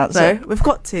 I don't want to answer. No, we've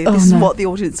got to. This is what the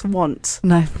audience want.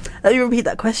 No. Let me repeat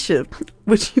that question.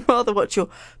 Would you rather watch your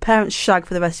parents shag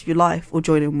for the rest of your life or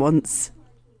join in once?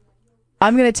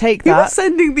 I'm going to take that. You're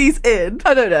sending these in.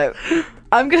 I don't know.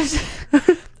 I'm going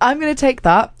to take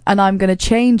that and I'm going to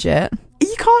change it.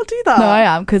 You can't do that. No, I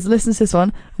am, because listen to this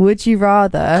one. Would you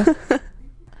rather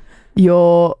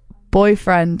your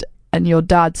boyfriend and your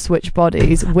dad switch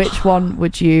bodies? Which one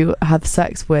would you have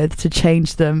sex with to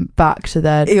change them back to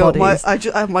their bodies?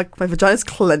 My vagina's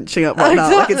clenching up right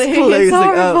now. Like it's closing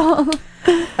up.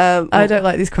 I don't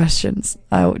like these questions.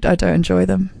 I don't enjoy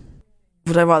them.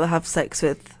 Would I rather have sex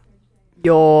with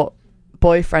your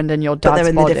boyfriend and your dad's body? But they're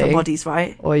in the different bodies,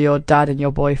 right? Or your dad and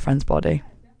your boyfriend's body?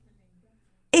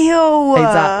 Ew.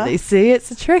 Exactly. See, it's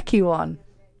a tricky one.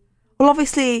 Well,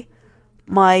 obviously,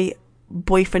 my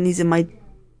boyfriend is in my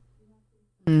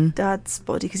dad's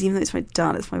body, because even though it's my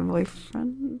dad, it's my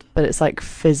boyfriend. But it's like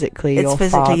physically your father.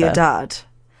 It's physically your dad.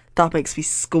 That makes me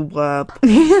squirm.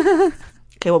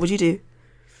 Okay, what would you do?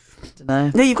 Don't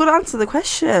know. No, you've got to answer the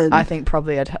question. I think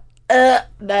probably I'd...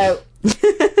 No.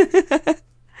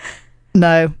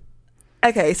 No.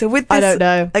 Okay, so with this... I don't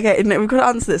know. Okay, no, we've got to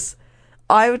answer this.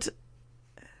 I would...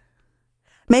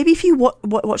 Maybe if you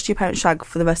watched your parents shag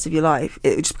for the rest of your life,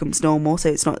 it just becomes normal,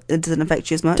 so it doesn't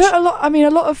affect you as much. A lot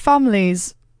of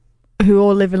families who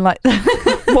all live in like...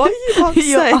 What are you about to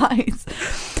say? Eyes.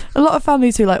 A lot of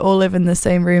families who like all live in the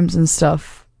same rooms and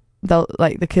stuff, they'll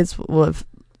like the kids will have...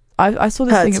 I saw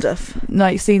this thing... stuff.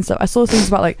 Like seen stuff. I saw things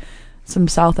about like some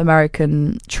South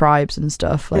American tribes and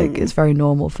stuff. Like it's very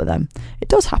normal for them. It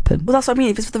does happen. Well, that's what I mean.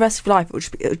 If it's for the rest of your life, it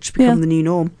would just become the new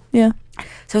norm. Yeah.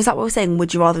 So is that what we're saying?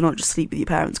 Would you rather not just sleep with your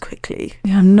parents quickly?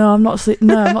 Yeah, no, I'm not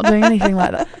No, I'm not doing anything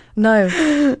like that. No.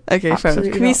 Okay, fair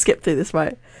enough. Can we skip through this,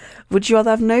 right? Would you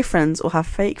rather have no friends or have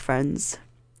fake friends?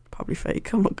 Probably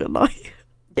fake, I'm not gonna lie.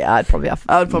 Yeah, I would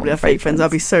probably have fake friends.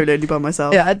 I'd be so lonely by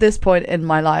myself. Yeah, at this point in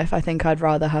my life, I think I'd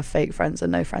rather have fake friends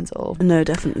than no friends at all. No,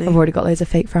 definitely. I've already got loads of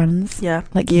fake friends. Yeah.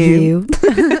 Like you.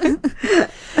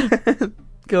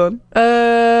 Go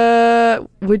on.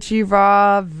 Would you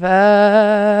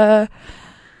rather...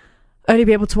 only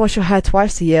be able to wash your hair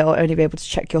twice a year, or only be able to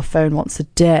check your phone once a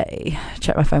day?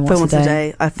 Check my phone once a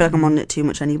day. I feel like I'm on it too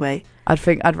much anyway.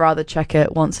 I'd rather check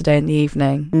it once a day in the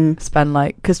evening. Spend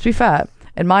because to be fair,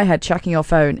 in my head, checking your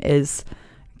phone is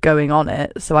going on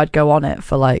it. So I'd go on it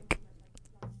for like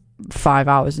 5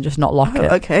 hours and just not lock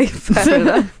it. Okay, fair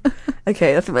enough.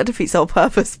 Okay, I think that defeats our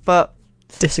purpose, but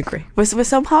disagree. We're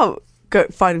somehow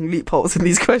finding loopholes in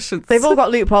these questions. They've all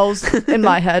got loopholes in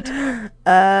my head.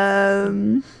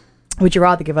 Would you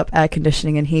rather give up air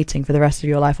conditioning and heating for the rest of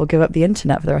your life, or give up the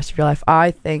internet for the rest of your life?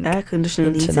 I think air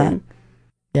conditioning and heating.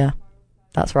 Yeah,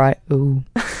 that's right. Ooh.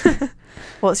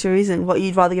 What's your reason? What,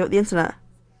 you'd rather give up the internet?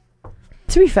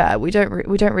 To be fair, we don't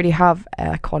really have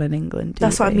aircon in England.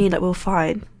 That's what I mean. Like, we're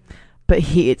fine. But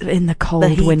heat in the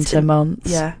cold winter months.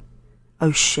 Yeah.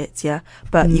 Oh shit. Yeah.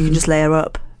 But you can just layer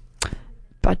up.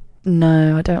 But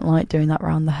no, I don't like doing that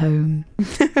around the home.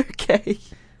 Okay.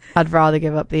 I'd rather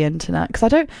give up the internet, because I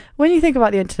don't. When you think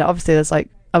about the internet, obviously there's like,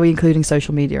 are we including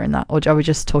social media in that, or are we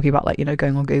just talking about like,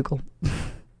 going on Google?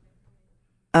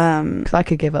 Because I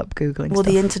could give up googling. Well,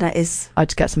 stuff. the internet is. I'd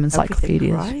just get some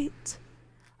encyclopedias. Right.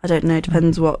 I don't know.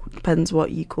 Depends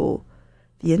what you call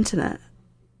the internet.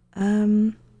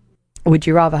 Would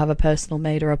you rather have a personal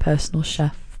maid or a personal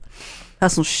chef?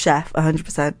 Personal chef,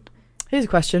 100%. Here's a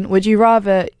question: would you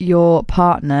rather your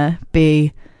partner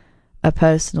be a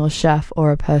personal chef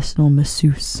or a personal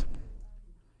masseuse?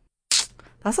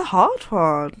 That's a hard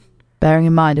one. Bearing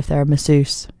in mind, if they're a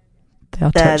masseuse,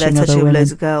 they're touching with women.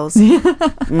 Loads of girls.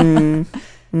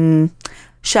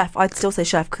 Chef, I'd still say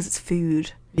chef because it's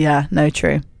food. Yeah, no,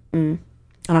 true. And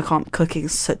I can't. Cooking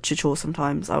is such a chore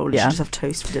sometimes. I will just have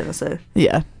toast for dinner. So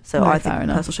yeah. So no, I think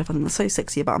personal chef. I think that's so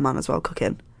sexy about a man as well.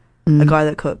 Cooking, a guy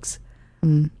that cooks.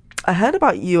 I heard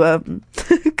about you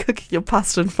cooking your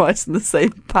pasta and rice in the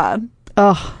same pan.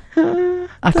 Oh,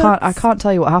 I can't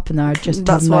tell you what happened there. I just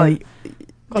that's why.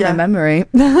 Got no memory.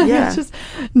 Yeah, just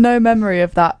no memory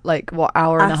of that. Like what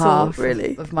hour and a half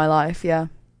really of my life? Yeah.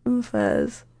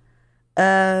 Fairs.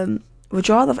 Would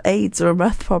you rather have AIDS or a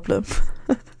meth problem?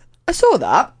 I saw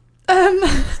that.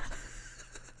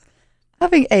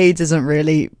 Having AIDS isn't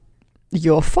really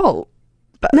your fault.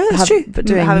 But no, that's true. But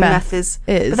doing having meth is.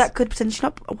 But that could potentially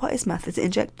not. What is meth? Is it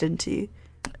injected into you?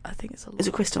 I think it's a lot. Is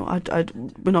it crystal?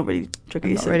 We're not really drug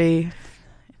users. Not really.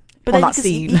 But then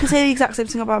you can say the exact same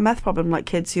thing about a meth problem, like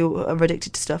kids who are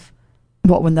addicted to stuff.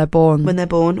 What, when they're born? When they're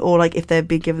born, or like if they've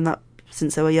been given that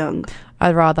since they were young.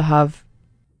 I'd rather have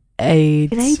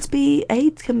AIDS. Can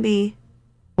AIDS can be...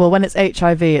 Well, when it's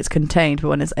HIV, it's contained, but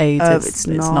when it's AIDS, it's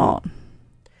not.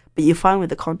 But you're fine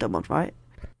with the condom on, right?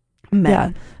 Men.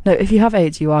 Yeah. No, if you have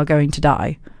AIDS, you are going to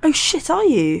die. Oh shit, are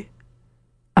you?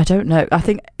 I don't know. I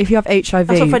think if you have HIV...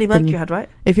 That's what Freddie Mercury had, right?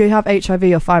 If you have HIV,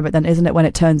 you're fine, but then isn't it when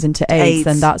it turns into AIDS,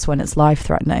 then that's when it's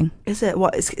life-threatening? Is it?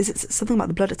 What? Is it something about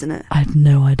the blood, isn't it? I have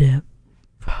no idea.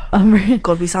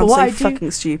 God, we sound so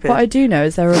fucking stupid. What I do know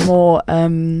is there are more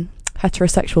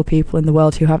heterosexual people in the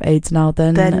world who have AIDS now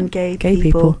than gay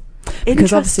people.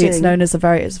 Because obviously it's known as a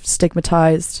very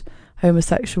stigmatised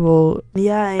homosexual,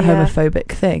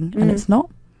 homophobic thing, and it's not.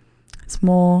 It's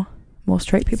more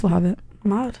straight people have it.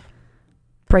 Mad.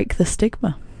 Break the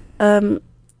stigma.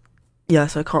 Yeah,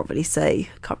 so I can't really say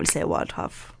what I'd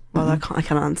have. Well, I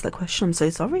can't answer that question. I'm so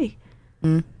sorry.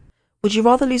 Would you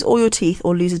rather lose all your teeth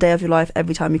or lose a day of your life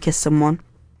every time you kiss someone?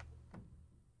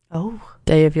 Oh.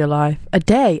 Day of your life.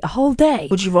 A whole day.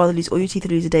 Would you rather lose all your teeth or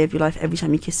lose a day of your life every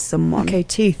time you kiss someone? Okay,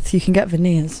 teeth. You can get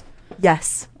veneers.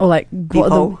 Yes. Or like,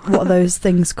 what are those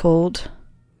things called?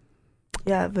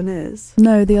 Yeah, veneers.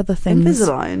 No, the other things.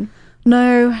 Invisalign.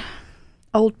 No.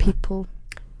 Old people.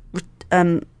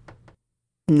 No.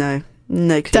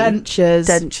 No clue. Dentures.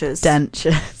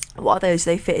 What are those?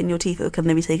 Do they fit in your teeth or can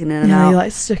they be taken in and out? Yeah, they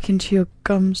like stick into your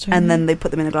gums. And then they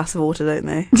put them in a glass of water, don't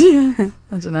they? Yeah.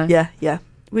 I don't know. Yeah.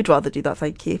 We'd rather do that,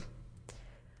 thank you.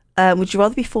 Would you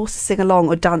rather be forced to sing along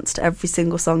or dance to every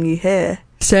single song you hear?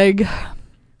 Sing. It's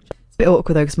a bit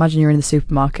awkward though, because imagine you're in the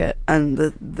supermarket and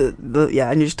and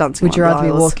you're just dancing. Would you rather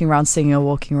be walking around singing or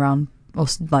walking around or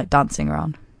like dancing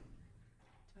around?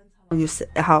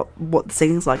 What the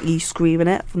singing's like? Are you screaming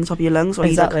it from the top of your lungs, or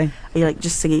exactly? Are you like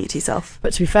just singing it to yourself?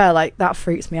 But to be fair, like that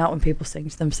freaks me out when people sing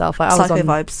to themselves. Like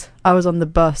vibes. I was on the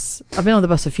bus. I've been on the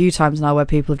bus a few times now where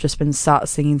people have just been sat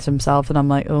singing to themselves, and I'm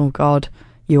like, oh god,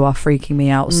 you are freaking me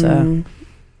out, sir.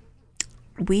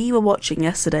 We were watching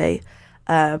yesterday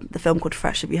the film called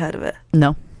Fresh. Have you heard of it?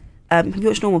 No. Have you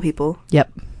watched Normal People? Yep.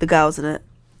 The girls in it.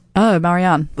 Oh,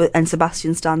 Marianne. And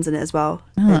Sebastian Stan's in it as well.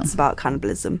 It's about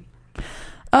cannibalism.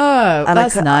 Oh, and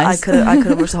that's nice. I could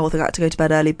have watched the whole thing. I had to go to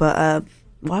bed early, but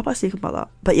why am I speaking about that?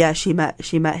 But yeah, she met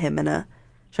him in a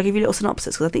Shall I give you a little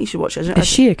synopsis? Because I think you should watch it. Is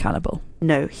she a cannibal?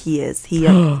 No, he is.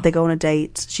 They go on a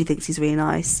date. She thinks he's really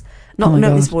nice. Oh my No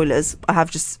God. spoilers. I have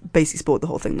just basically spoiled the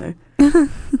whole thing though.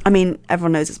 I mean,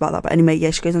 everyone knows it's about that. But anyway,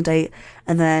 yeah, she goes on a date,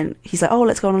 and then he's like, "Oh,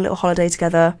 let's go on a little holiday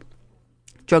together."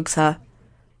 Drugs her.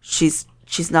 She's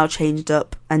now changed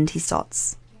up, and he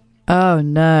starts. Oh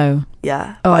no.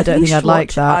 Yeah. Oh, But I don't you think I'd should like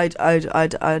watch that.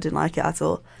 it. I didn't like it at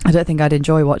all. I don't think I'd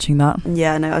enjoy watching that.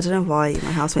 Yeah, no, I don't know why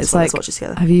my housemates It's want us like- to watch it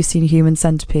together. Have you seen Human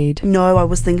Centipede? No, I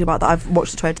was thinking about that. I've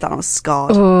watched the trailer to that and I was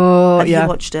scarred. Oh, Have yeah. you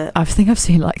watched it? I think I've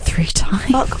seen it like 3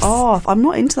 times. Fuck off. I'm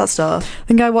not into that stuff. I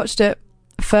think I watched it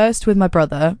first with my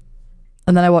brother,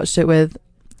 and then I watched it with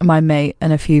my mate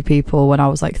and a few people when I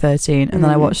was like 13, and then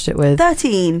I watched it with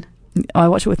 13. I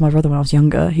watched it with my brother when I was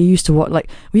younger. He used to watch, like,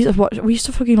 we used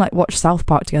to fucking like watch South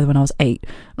Park together when I was 8.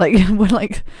 Like when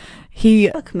like he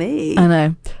Fuck me. I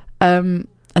know. And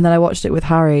then I watched it with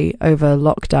Harry over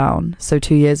lockdown, so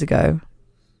 2 years ago.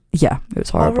 Yeah, it was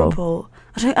horrible.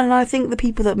 I think the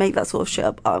people that make that sort of shit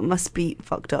up must be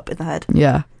fucked up in the head.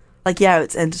 Yeah. Like, yeah,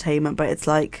 it's entertainment, but it's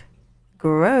like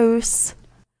gross.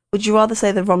 Would you rather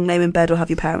say the wrong name in bed or have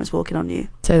your parents walking on you?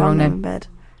 Say the wrong name. in bed.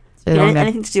 Say the wrong name.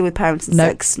 Anything to do with parents and Nope.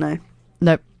 sex? No.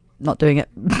 Nope, not doing it.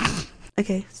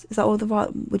 Okay, is that all the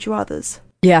would you rathers?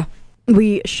 Yeah.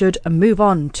 We should move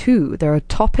on to there are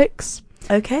topics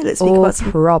Okay, let's speak or about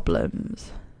some.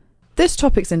 problems. This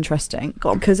topic's interesting Go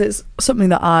on. because it's something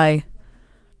that I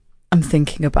am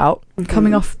thinking about. Mhm.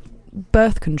 Coming off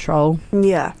birth control,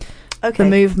 Yeah. Okay. the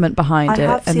movement behind I it,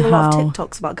 have and seen a how lot of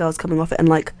TikToks about girls coming off it and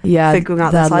like yeah, figuring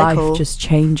out their the cycle. life just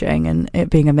changing and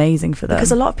it being amazing for them.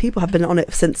 Because a lot of people have been on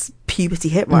it since puberty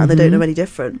hit, right? And they don't know any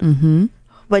different. Mm-hmm.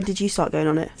 When did you start going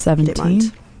on it? If you don't 17.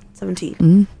 mind? 17.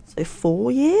 Mm. So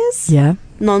 4 years? Yeah,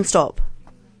 Non-stop.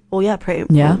 Oh yeah, pretty.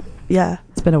 Yeah. Yeah.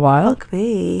 it's been a while. Fuck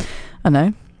me. I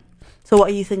know. So what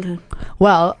are you thinking?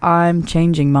 Well, I'm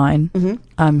changing mine. Mm-hmm.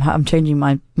 I'm changing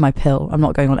my pill. I'm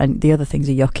not going on any. The other things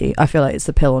are yucky. I feel like it's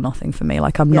the pill or nothing for me.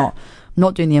 Like I'm Yeah.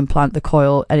 not doing the implant, the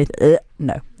coil, anything.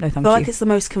 No, I thank feel you. like it's the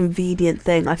most convenient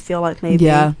thing. I feel like maybe.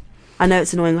 Yeah, I know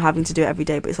it's annoying having to do it every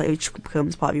day, but it's like it just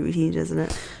becomes part of your routine, doesn't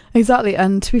it? exactly.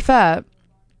 And to be fair,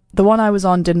 the one I was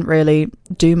on didn't really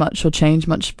do much or change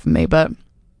much for me, but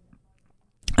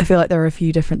I feel like there are a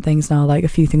few different things now, like a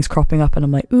few things cropping up, and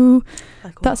I'm like, ooh,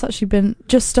 Like, that's actually been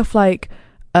just stuff like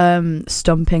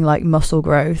stumping like muscle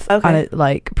growth, Okay. and it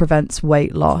like prevents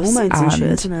weight loss hormones and shit,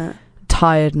 and isn't it?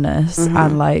 tiredness Mhm.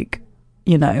 and like,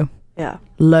 you know, Yeah.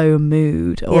 low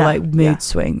mood or Yeah, like mood yeah.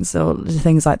 swings or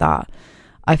things like that.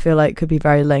 I feel like could be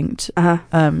very linked.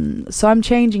 So I'm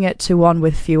changing it to one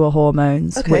with fewer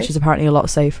hormones, Okay. which is apparently a lot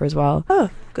safer as well. Oh,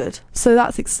 good. So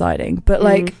that's exciting. But Mm.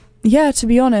 like, yeah, to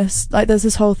be honest, like there's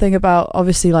this whole thing about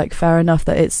obviously like fair enough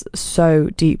that it's so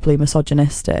deeply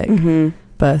misogynistic, Mm-hmm.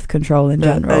 birth control in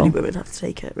general. Only women have to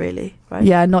take it, really, right?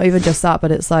 Yeah, not even just that,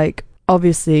 but it's like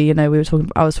obviously, you know,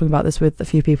 I was talking about this with a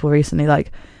few people recently,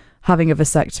 like having a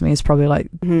vasectomy is probably like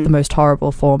Mhm. the most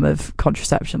horrible form of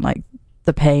contraception, like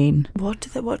the pain.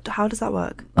 How does that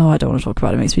work? Oh, I don't want to talk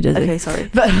about it, it makes me dizzy. Okay, sorry.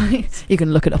 But you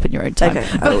can look it up in your own time. Okay,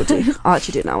 I will do. I'll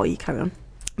actually do it now while you carry on.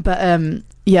 But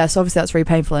yeah, so obviously that's really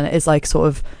painful and it is like sort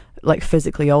of like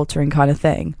physically altering kind of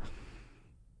thing.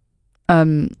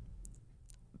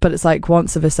 But it's like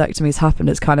once a vasectomy's happened,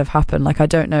 it's kind of happened. Like I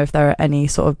don't know if there are any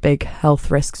sort of big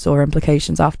health risks or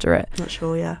implications after it. Not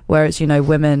sure, yeah. Whereas, you know,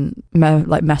 women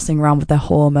like messing around with their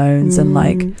hormones and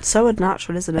like so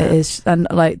unnatural, isn't it? it is, and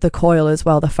like the coil as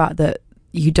well, the fact that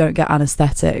you don't get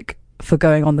anesthetic for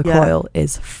going on the Yeah. coil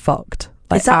is fucked.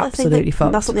 Like Is that absolutely the thing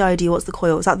fucked. That's not the IUD. What's the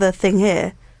coil? Is that the thing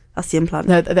here? That's the implant.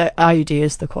 No, the IUD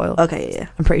is the coil. Okay, yeah.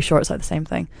 I'm pretty sure it's like the same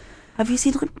thing. Have you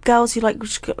seen like, girls who like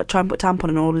try and put tampon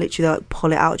in or literally like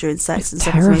pull it out during sex It's and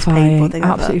stuff? It's the most painful terrifying, thing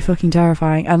absolutely ever. fucking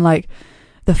terrifying. And like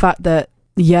the fact that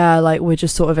like we're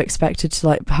just sort of expected to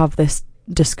like have this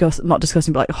not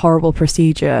disgusting, but like horrible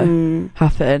procedure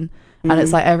happen. And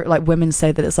it's like like women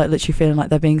say that it's like literally feeling like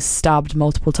they're being stabbed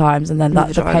multiple times, and then In the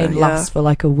that the vagina, pain yeah. lasts for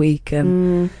like a week,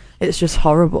 and it's just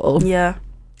horrible. Yeah.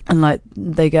 And like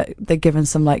they're given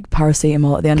some like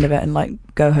paracetamol at the end of it and like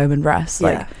go home and rest,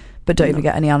 like, Yeah. but don't even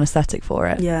get any anesthetic for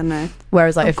it. Yeah, no.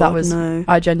 Whereas like Oh if God, that was, no.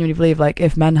 I genuinely believe like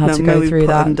if men had to go maybe through put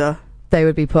that, under. they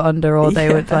would be put under, or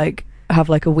they would Yeah. like have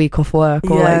like a week off work,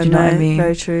 or Yeah, like, do you know what I no, mean?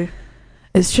 very true.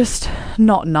 It's just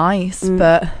not nice.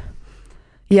 But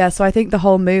yeah, so I think the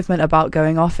whole movement about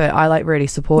going off it, I like really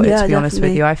support it, Yeah, to be honest with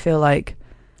definitely. you. I feel like,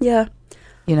 Yeah.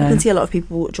 you I know, can see a lot of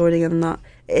people joining in that.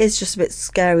 It is just a bit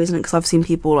scary, isn't it? Because I've seen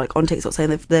people like on TikTok saying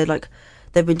they've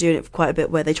been doing it for quite a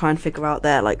bit, where they try and figure out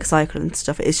their like cycle and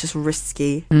stuff. It's just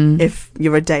risky if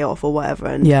you're a day off or whatever,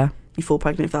 and yeah. you fall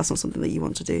pregnant if that's not something that you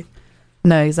want to do.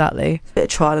 No, exactly. Bit of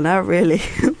trial and error, really.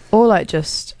 Or like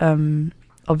just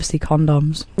obviously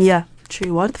condoms. Yeah,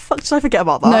 true. Why the fuck did I forget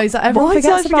about that? No, exactly. Everyone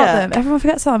forgets about them. Everyone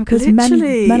forgets about them because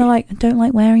men are like, I don't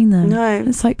like wearing them. No,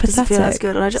 it's like pathetic. That's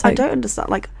good, and I don't understand.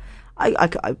 Like,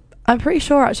 I'm pretty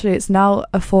sure actually it's now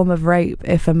a form of rape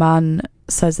if a man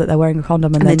says that they're wearing a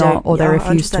condom and they're not, or they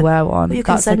refuse to wear one. But you're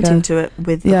consenting to it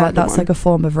with the condom that's on. like a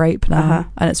form of rape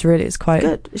now, and it's quite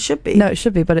good. It should be. No, it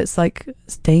should be, but it's like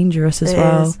it's dangerous as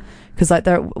well because like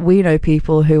we know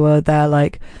people who are there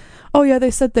like, oh yeah,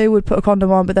 they said they would put a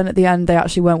condom on, but then at the end they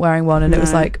actually weren't wearing one, and it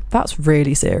was like, that's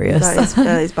really serious.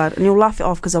 That is bad, and you'll laugh it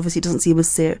off because obviously it doesn't seem as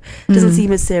serious.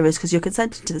 Seem as serious because you're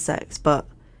consenting to the sex, but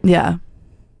yeah,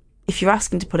 if you're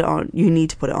asking to put it on, you need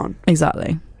to put it on.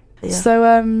 Exactly. Yeah.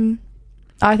 So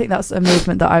I think that's a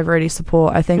movement that I really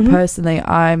support. I think personally,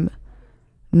 I'm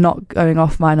not going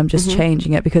off mine. I'm just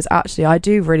changing it because actually I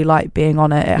do really like being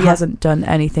on it. It hasn't done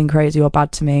anything crazy or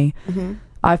bad to me.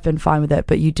 I've been fine with it,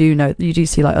 but you do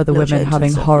see like other women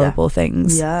having horrible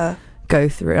things go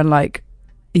through, and like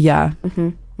the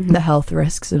health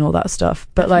risks and all that stuff.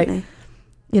 But like,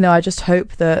 you know, I just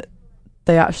hope that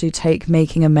they actually take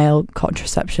making a male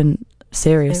contraception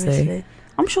seriously.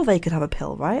 I'm sure they could have a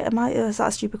pill, right? Is that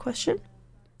a stupid question?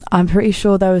 I'm pretty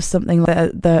sure there was something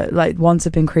that like ones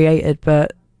have been created,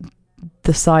 but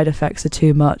the side effects are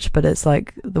too much. But it's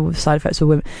like the side effects for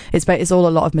women. It's all a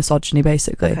lot of misogyny,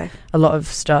 basically. Okay. A lot of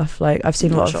stuff. Like I've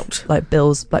seen a lot of like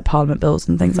bills, like Parliament bills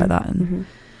and things like that. And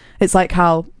it's like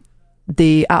how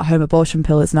the at-home abortion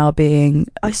pill is now being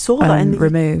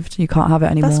removed. You can't have it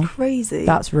anymore. That's crazy.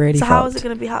 That's really so fucked. How is it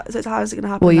going to be? How is it going to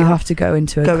happen? Well, you now? have to go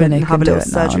into a clinic and do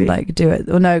it now, and like do it.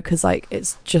 Well, no, because like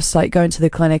it's just like going to the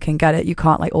clinic and get it. You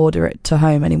can't like order it to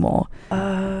home anymore.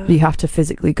 You have to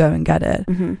physically go and get it,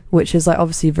 which is like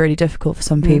obviously really difficult for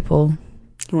some people.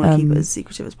 You want to keep it as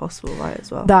secretive as possible, right?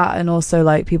 As well. That, and also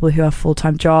like people who have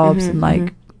full-time jobs and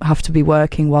like have to be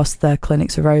working whilst their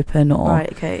clinics are open, or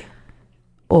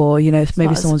or you know,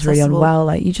 maybe someone's really unwell.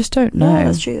 Like you just don't know. Yeah,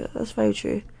 that's true. That's very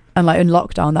true. And like in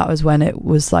lockdown, that was when it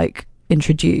was like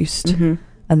introduced, and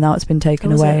now it's been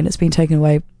taken away. And it's been taken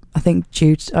away, I think,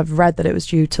 I've read that it was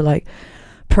due to like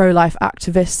pro-life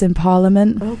activists in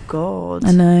Parliament. Oh God.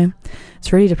 I know.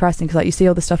 It's really depressing because like you see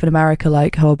all the stuff in America,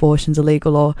 like how abortion's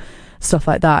illegal or stuff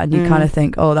like that, and you kind of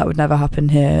think, oh, that would never happen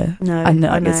here. No, and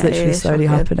like it's literally slowly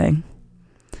happening.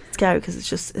 It's scary because it's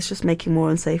just making more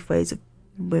unsafe ways of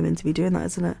women to be doing that,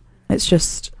 isn't it?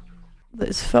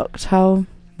 It's fucked how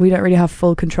we don't really have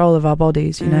full control of our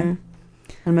bodies, you know.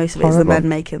 And most of it is the men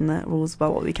making the rules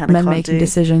about what we can and can't do. Men making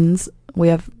decisions. We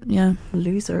have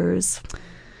losers.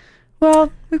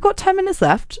 Well, we've got 10 minutes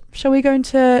left. Shall we go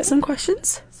into some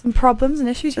questions, some problems and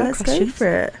issues? Let's go for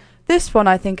it. This one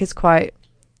I think is quite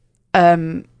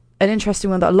an interesting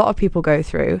one that a lot of people go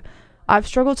through. I've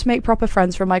struggled to make proper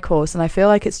friends from my course, and I feel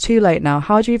like it's too late now.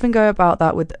 How do you even go about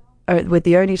that with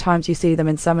the only times you see them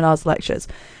in seminars, lectures?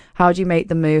 How do you make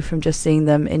the move from just seeing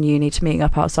them in uni to meeting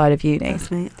up outside of uni?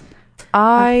 That's me.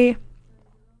 I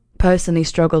personally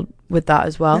struggled with that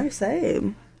as well. No,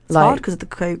 same. It's hard because of the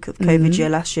COVID year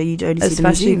last year. You'd only see them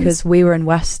especially because we were in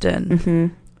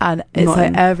Western, and it's not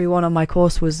like everyone on my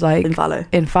course was like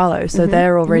in Fallow, so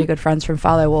they're all really good friends from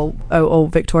Fallow or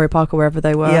Victoria Park or wherever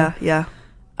they were. Yeah.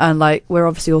 And like we're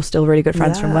obviously all still really good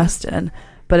friends from Western,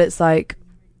 but it's like,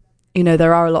 you know,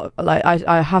 there are a lot, like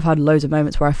I have had loads of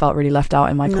moments where I felt really left out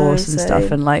in my course and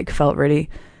stuff, and like felt really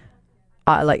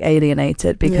like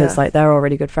alienated because like they're all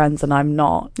really good friends and I'm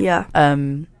not.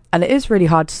 And it is really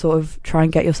hard to sort of try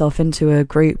and get yourself into a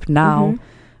group now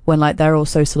when like they're all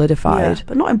so solidified.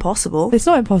 But not impossible. It's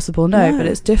not impossible, no, but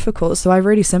it's difficult. So I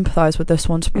really sympathise with this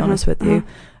one, to be honest with you,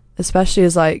 especially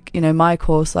as like, you know, my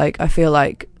course, like I feel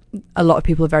like a lot of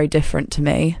people are very different to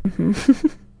me.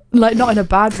 Like not in a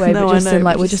bad way, but just in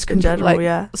like we're just in general,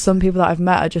 like some people that I've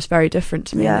met are just very different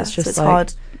to me. And it's just so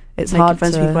hard. It's hard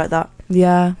friends with people like that.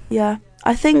 Yeah.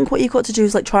 I think what you've got to do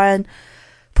is like try and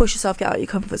push yourself, get out of your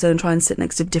comfort zone, and try and sit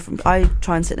next to different. I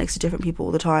try and sit next to different people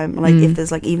all the time. Like if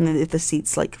there's like, even if the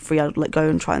seat's like free, I'd like go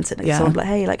and try and sit next to someone. Like,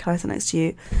 hey, like, can I sit next to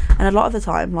you? And a lot of the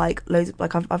time, like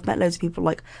I've met loads of people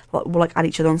like will like add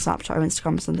each other on Snapchat or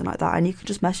Instagram or something like that, and you can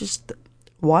just message.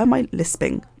 Why am I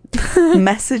lisping?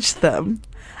 Message them.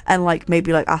 And like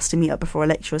maybe like ask to meet up before a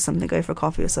lecture or something, go for a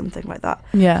coffee or something like that.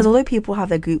 Because although people have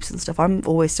their groups and stuff, I'm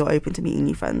always still open to meeting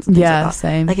new friends and things like that.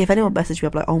 Same. Like if anyone messaged me,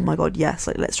 I'm like, oh my god, yes,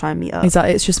 like let's try and meet up.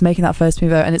 Exactly. It's just making that first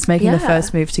move out, and it's making the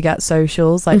first move to get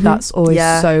socials. Like that's always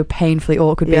so painfully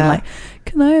awkward, being like,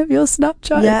 can I have your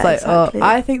Snapchat? Yeah, it's like, exactly.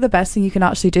 I think the best thing you can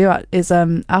actually do is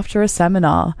after a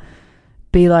seminar,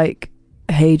 be like,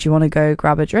 hey, do you want to go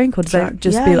grab a drink, or does it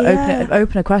just Yeah, be yeah.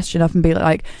 open a question up and be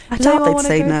like, I does doubt anyone they'd wanna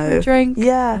say go for no. a drink?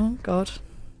 Yeah. Oh God.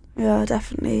 Yeah,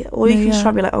 definitely. Or you No, can just yeah. try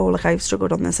and be like, oh, like I've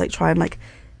struggled on this, like try and like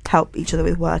help each other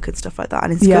with work and stuff like that.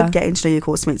 And it's Yeah. good getting to know your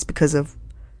course mates because of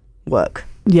work,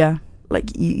 Yeah.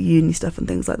 like uni stuff and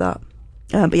things like that.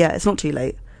 But yeah, it's not too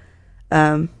late.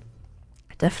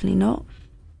 Definitely not.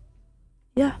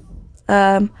 Yeah.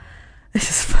 This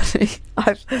is funny.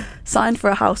 I've signed for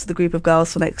a house with a group of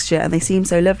girls for next year and they seem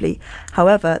so lovely.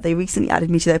 However, they recently added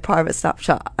me to their private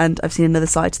Snapchat and I've seen another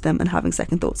side to them and having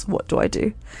second thoughts. What do I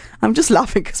do? I'm just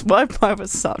laughing because my private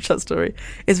Snapchat story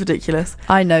is ridiculous.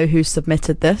 I know who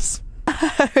submitted this.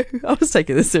 I was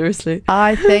taking this seriously.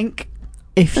 I think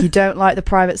if you don't like the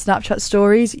private Snapchat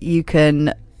stories, you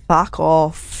can Back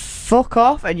off. fuck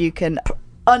off and you can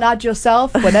unadd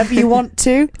yourself whenever you want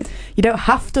to. You don't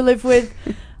have to live with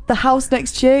the house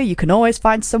next year. You can always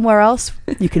find somewhere else.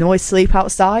 You can always sleep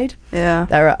outside. Yeah.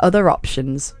 There are other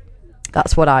options.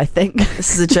 That's what I think.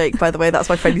 This is a joke, by the way. That's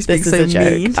my friend who's being This so is a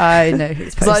joke. mean. I know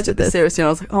who's Because I posted took this this. seriously and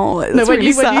I was like, oh, that's No,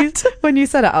 really sad. when you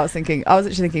said it, I was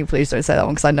actually thinking, please don't say that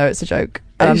one because I know it's a joke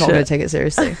and Oh, I'm not shit. going to take it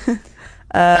seriously.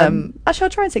 Actually, I'll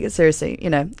try and take it seriously. You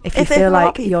know, if you If there feel are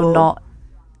like people- you're not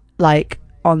like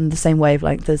on the same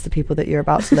wavelength as the people that you're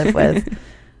about to live with,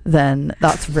 then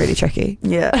that's really tricky.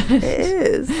 Yeah, it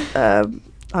is.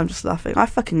 I'm just laughing. I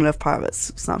fucking love private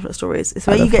Snapchat stories. It's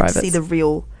I where you love get to privates. see the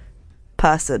real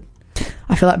person.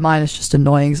 I feel like mine is just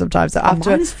annoying sometimes. Oh, After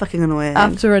mine is fucking annoying.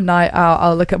 after a night out,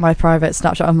 I'll look at my private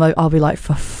Snapchat. I'll be like,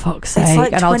 for fuck's It's sake,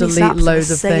 like and I'll 20 delete snaps of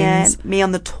loads of singing, things. me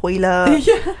on the toilet,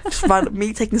 Yeah. just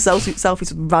me taking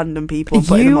selfies with random people and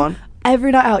putting them on.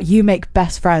 Every night out, you make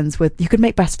best friends with. You could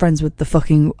make best friends with the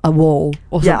fucking a wall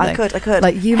or Yeah, something. I could.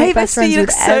 Like you Hey, make best bestie, friends you with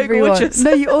look so everyone. gorgeous.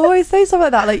 No, you always say something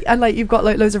like that. Like and like you've got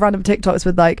like loads of random TikToks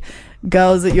with like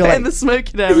girls that you're in like. the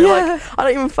smoking area. Yeah. Like, I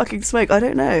don't even fucking smoke. I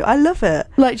don't know. I love it.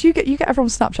 Like you get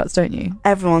everyone's Snapchats, don't you?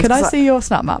 Everyone's. Can I 'cause see your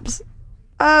Snap Maps?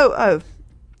 Oh.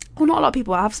 Well, not a lot of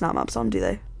people have Snap Maps on, do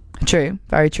they? True,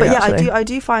 very true. But yeah, actually. I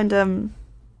do find.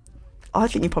 I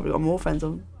think you've probably got more friends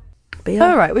on. But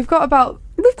yeah, All right, we've got about.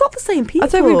 we've got the same people.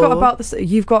 I'd say we've got about the.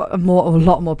 You've got a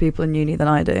lot more people in uni than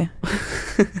I do.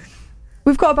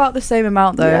 We've got about the same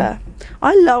amount though. Yeah,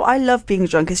 I love being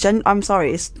drunk. I'm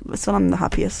sorry, it's when I'm the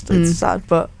happiest. It's sad,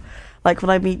 but like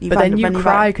when I meet you, But then you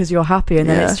cry because you're happy, and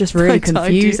then Yeah. it's just really I do-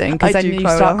 confusing. Because I then do you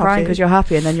cry when start I'm crying happy. because you're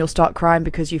happy, and then you'll start crying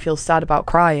because you feel sad about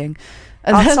crying.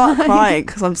 And I'll then, start like, crying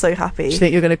because I'm so Do happy. you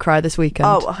think you're going to cry this weekend?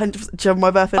 Oh, 100%. Do you remember my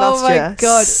birthday Oh last my year?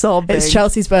 God. Sobbing. It's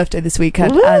Chelsea's birthday this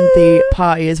weekend, Woo! and the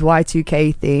party is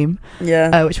Y2K theme,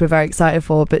 Yeah. which we're very excited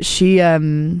for. But she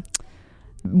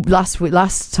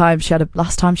last time she had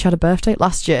a birthday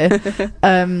last year.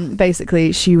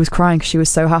 Basically, she was crying because she was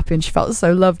so happy and she felt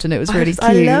so loved, and it was really cute.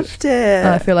 I loved it. And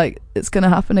I feel like it's going to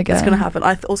happen again. It's gonna happen.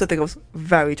 I also think I was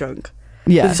very drunk.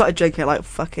 Yeah. We started drinking at like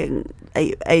fucking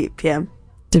 8 p.m.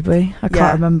 Did we? I Yeah.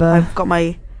 can't remember. I've got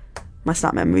my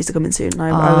snap memories are coming soon.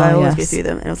 I always go yes. through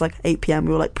them. And it was like 8 p.m.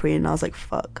 We were like preying and I was like,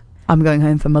 fuck. I'm going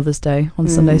home for Mother's Day on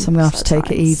Sunday, so I'm going to have to sad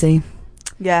take it times. easy.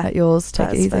 Yeah. At yours, take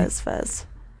it easy. Fairs.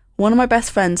 One of my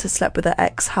best friends has slept with her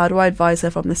ex. How do I advise her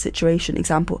from this situation?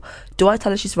 Example, do I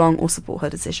tell her she's wrong or support her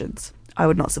decisions? I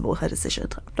would not support her decision.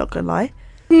 I'm not going to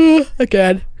lie.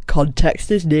 Again,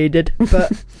 context is needed.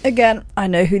 But again, I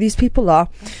know who these people are.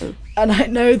 And I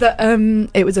know that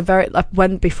it was a very,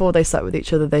 like, before they slept with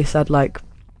each other, they said, like,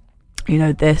 you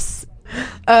know, this.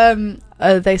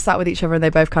 They sat with each other and they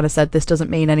both kind of said, this doesn't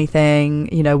mean anything.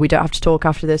 You know, we don't have to talk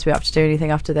after this. We have to do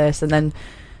anything after this. And then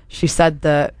she said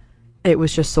that it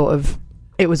was just sort of,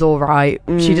 it was all right.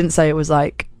 She didn't say it was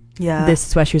like, Yeah. this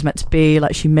is where she was meant to be.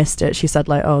 Like, she missed it. She said,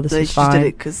 like, oh, this So is she fine. just did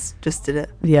it because just did it.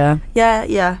 Yeah.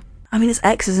 Yeah. I mean, it's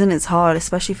exes and it's hard,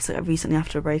 especially if it's like recently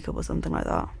after a breakup or something like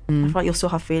that. I feel like you'll still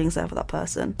have feelings there for that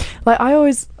person. Like, I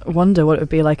always wonder what it would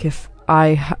be like if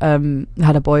I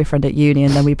had a boyfriend at uni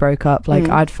and then we broke up. Like,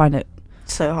 I'd find it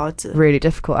So hard to. really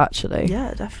difficult, actually.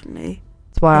 Yeah, definitely.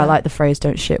 That's why I Yeah. like the phrase,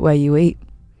 don't shit where you eat.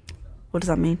 What does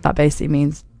that mean? That basically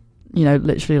means, you know,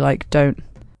 literally, like, don't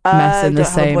mess in the don't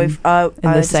have a same boyf-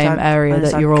 the same understand. area I that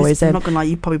understand, you're 'cause always I'm in. not gonna lie,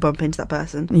 you probably bump into that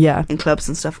person Yeah. in clubs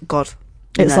and stuff. God,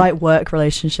 you It's know. like work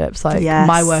relationships. Like, Yes.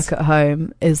 my work at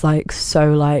home is, like,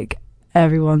 so, like,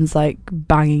 everyone's, like,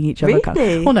 banging each other.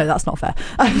 Really? Well, no, that's not fair.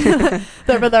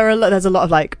 There's a lot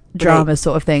of, like, drama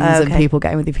sort of things and Okay. people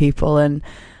getting with your people and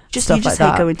just stuff you just like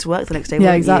hate that. going to work the next day. Yeah,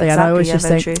 wouldn't you? exactly. And I always yeah, just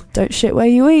very think, true. don't shit where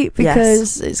you eat Yes.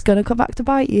 because it's going to come back to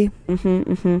bite you.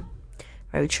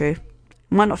 Very true.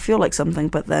 Might not feel like something,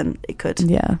 but then it could.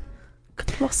 Yeah.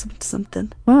 Could blossom into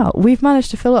something. Wow. We've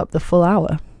managed to fill up the full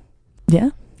hour.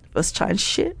 Yeah. Let's try and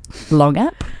shit. Long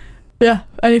app. Yeah.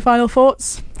 Any final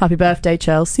thoughts? Happy birthday,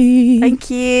 Chelsea. Thank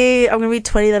you. I'm gonna read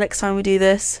 20 the next time we do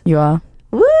this. You are.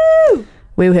 Woo!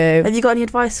 Woohoo. Have you got any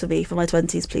advice for me for my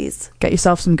 20s, please? Get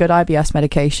yourself some good IBS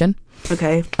medication.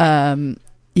 Okay.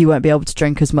 You won't be able to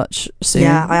drink as much soon.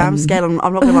 Yeah, I am scared. I'm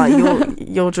not gonna lie.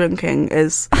 Your drinking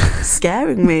is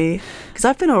scaring me because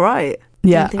I've been alright.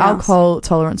 Yeah, Anything alcohol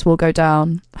tolerance will go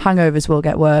down. Hangovers will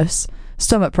get worse.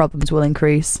 Stomach problems will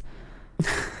increase.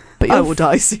 But I will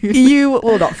die soon. You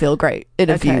will not feel great in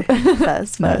a few.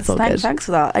 First. No, it's all good. Thanks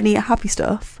for that. Any happy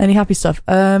stuff? Any happy stuff?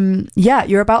 Yeah,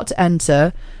 you're about to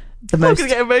enter the I'm most gonna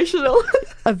get emotional.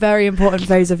 a very important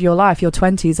phase of your life. Your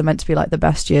 20s are meant to be like the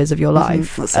best years of your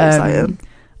life. That's so exciting.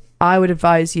 I would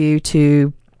advise you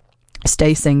to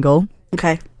stay single.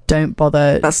 Okay. Don't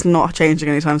bother. That's not changing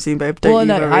anytime soon, babe. Don't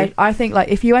you worry. I think like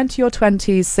if you enter your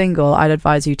 20s single, I'd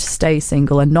advise you to stay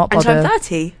single and not bother. Until I'm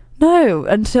 30? No,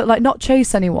 until like not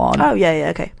chase anyone. Oh, yeah,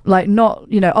 okay. Like not,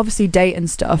 obviously date and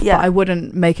stuff, Yeah. but I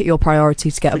wouldn't make it your priority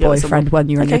to get a To get with boyfriend someone. when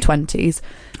you're in your Okay. 20s. I Just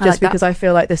like that. because I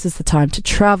feel like this is the time to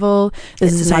travel.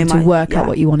 This It's is to the time know to my- work yeah. out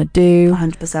what you want to do.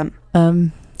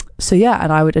 100%. So yeah,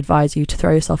 and I would advise you to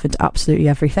throw yourself into absolutely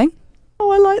everything.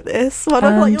 Oh, I like this. Well, I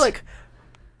feel like you're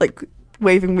like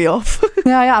waving me off.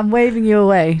 Yeah, I'm waving you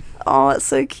away. Oh, that's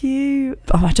so cute.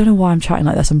 Oh, I don't know why I'm chatting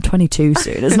like this. I'm 22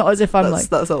 soon. It's not as if I'm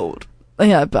That's old.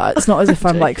 yeah, but it's not as if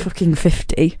I'm like fucking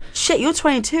 50. Shit, you're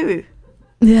 22.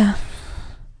 Yeah.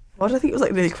 Why did I think it was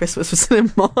like nearly Christmas? Was it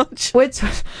in March? Which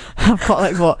I've got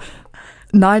like what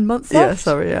 9 months Yeah, left.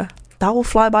 sorry, yeah. That will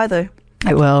fly by though.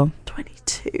 It will.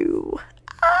 22.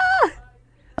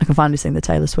 I can finally sing the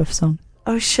Taylor Swift song.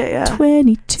 Oh shit, yeah.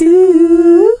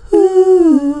 22.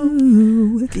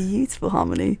 Beautiful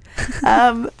harmony.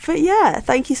 But yeah,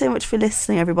 thank you so much for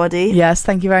listening, everybody. Yes,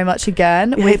 thank you very much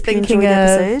again. We We're hope you thinking enjoyed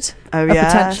the of episode. Oh, a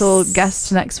yes. potential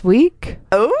guest next week.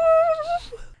 Oh,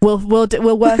 We'll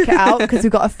work it out because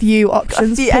we've got a few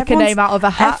options. Pick a everyone's- name out of a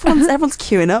hat. everyone's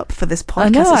queuing up for this podcast. I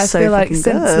know. It's I so feel like fucking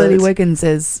since good. Lily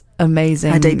Wiggins'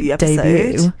 amazing Her debut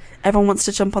episode, everyone wants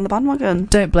to jump on the bandwagon.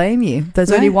 Don't blame you. There's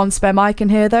No. only one spare mic in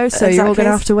here though, so you're all Exactly.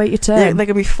 gonna have to wait your Yeah, turn. they're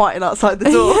gonna be fighting outside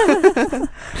the door.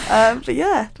 But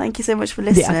yeah, thank you so much for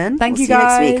listening. Thank We'll you see you next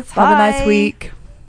guys. week. Have a nice Bye. week.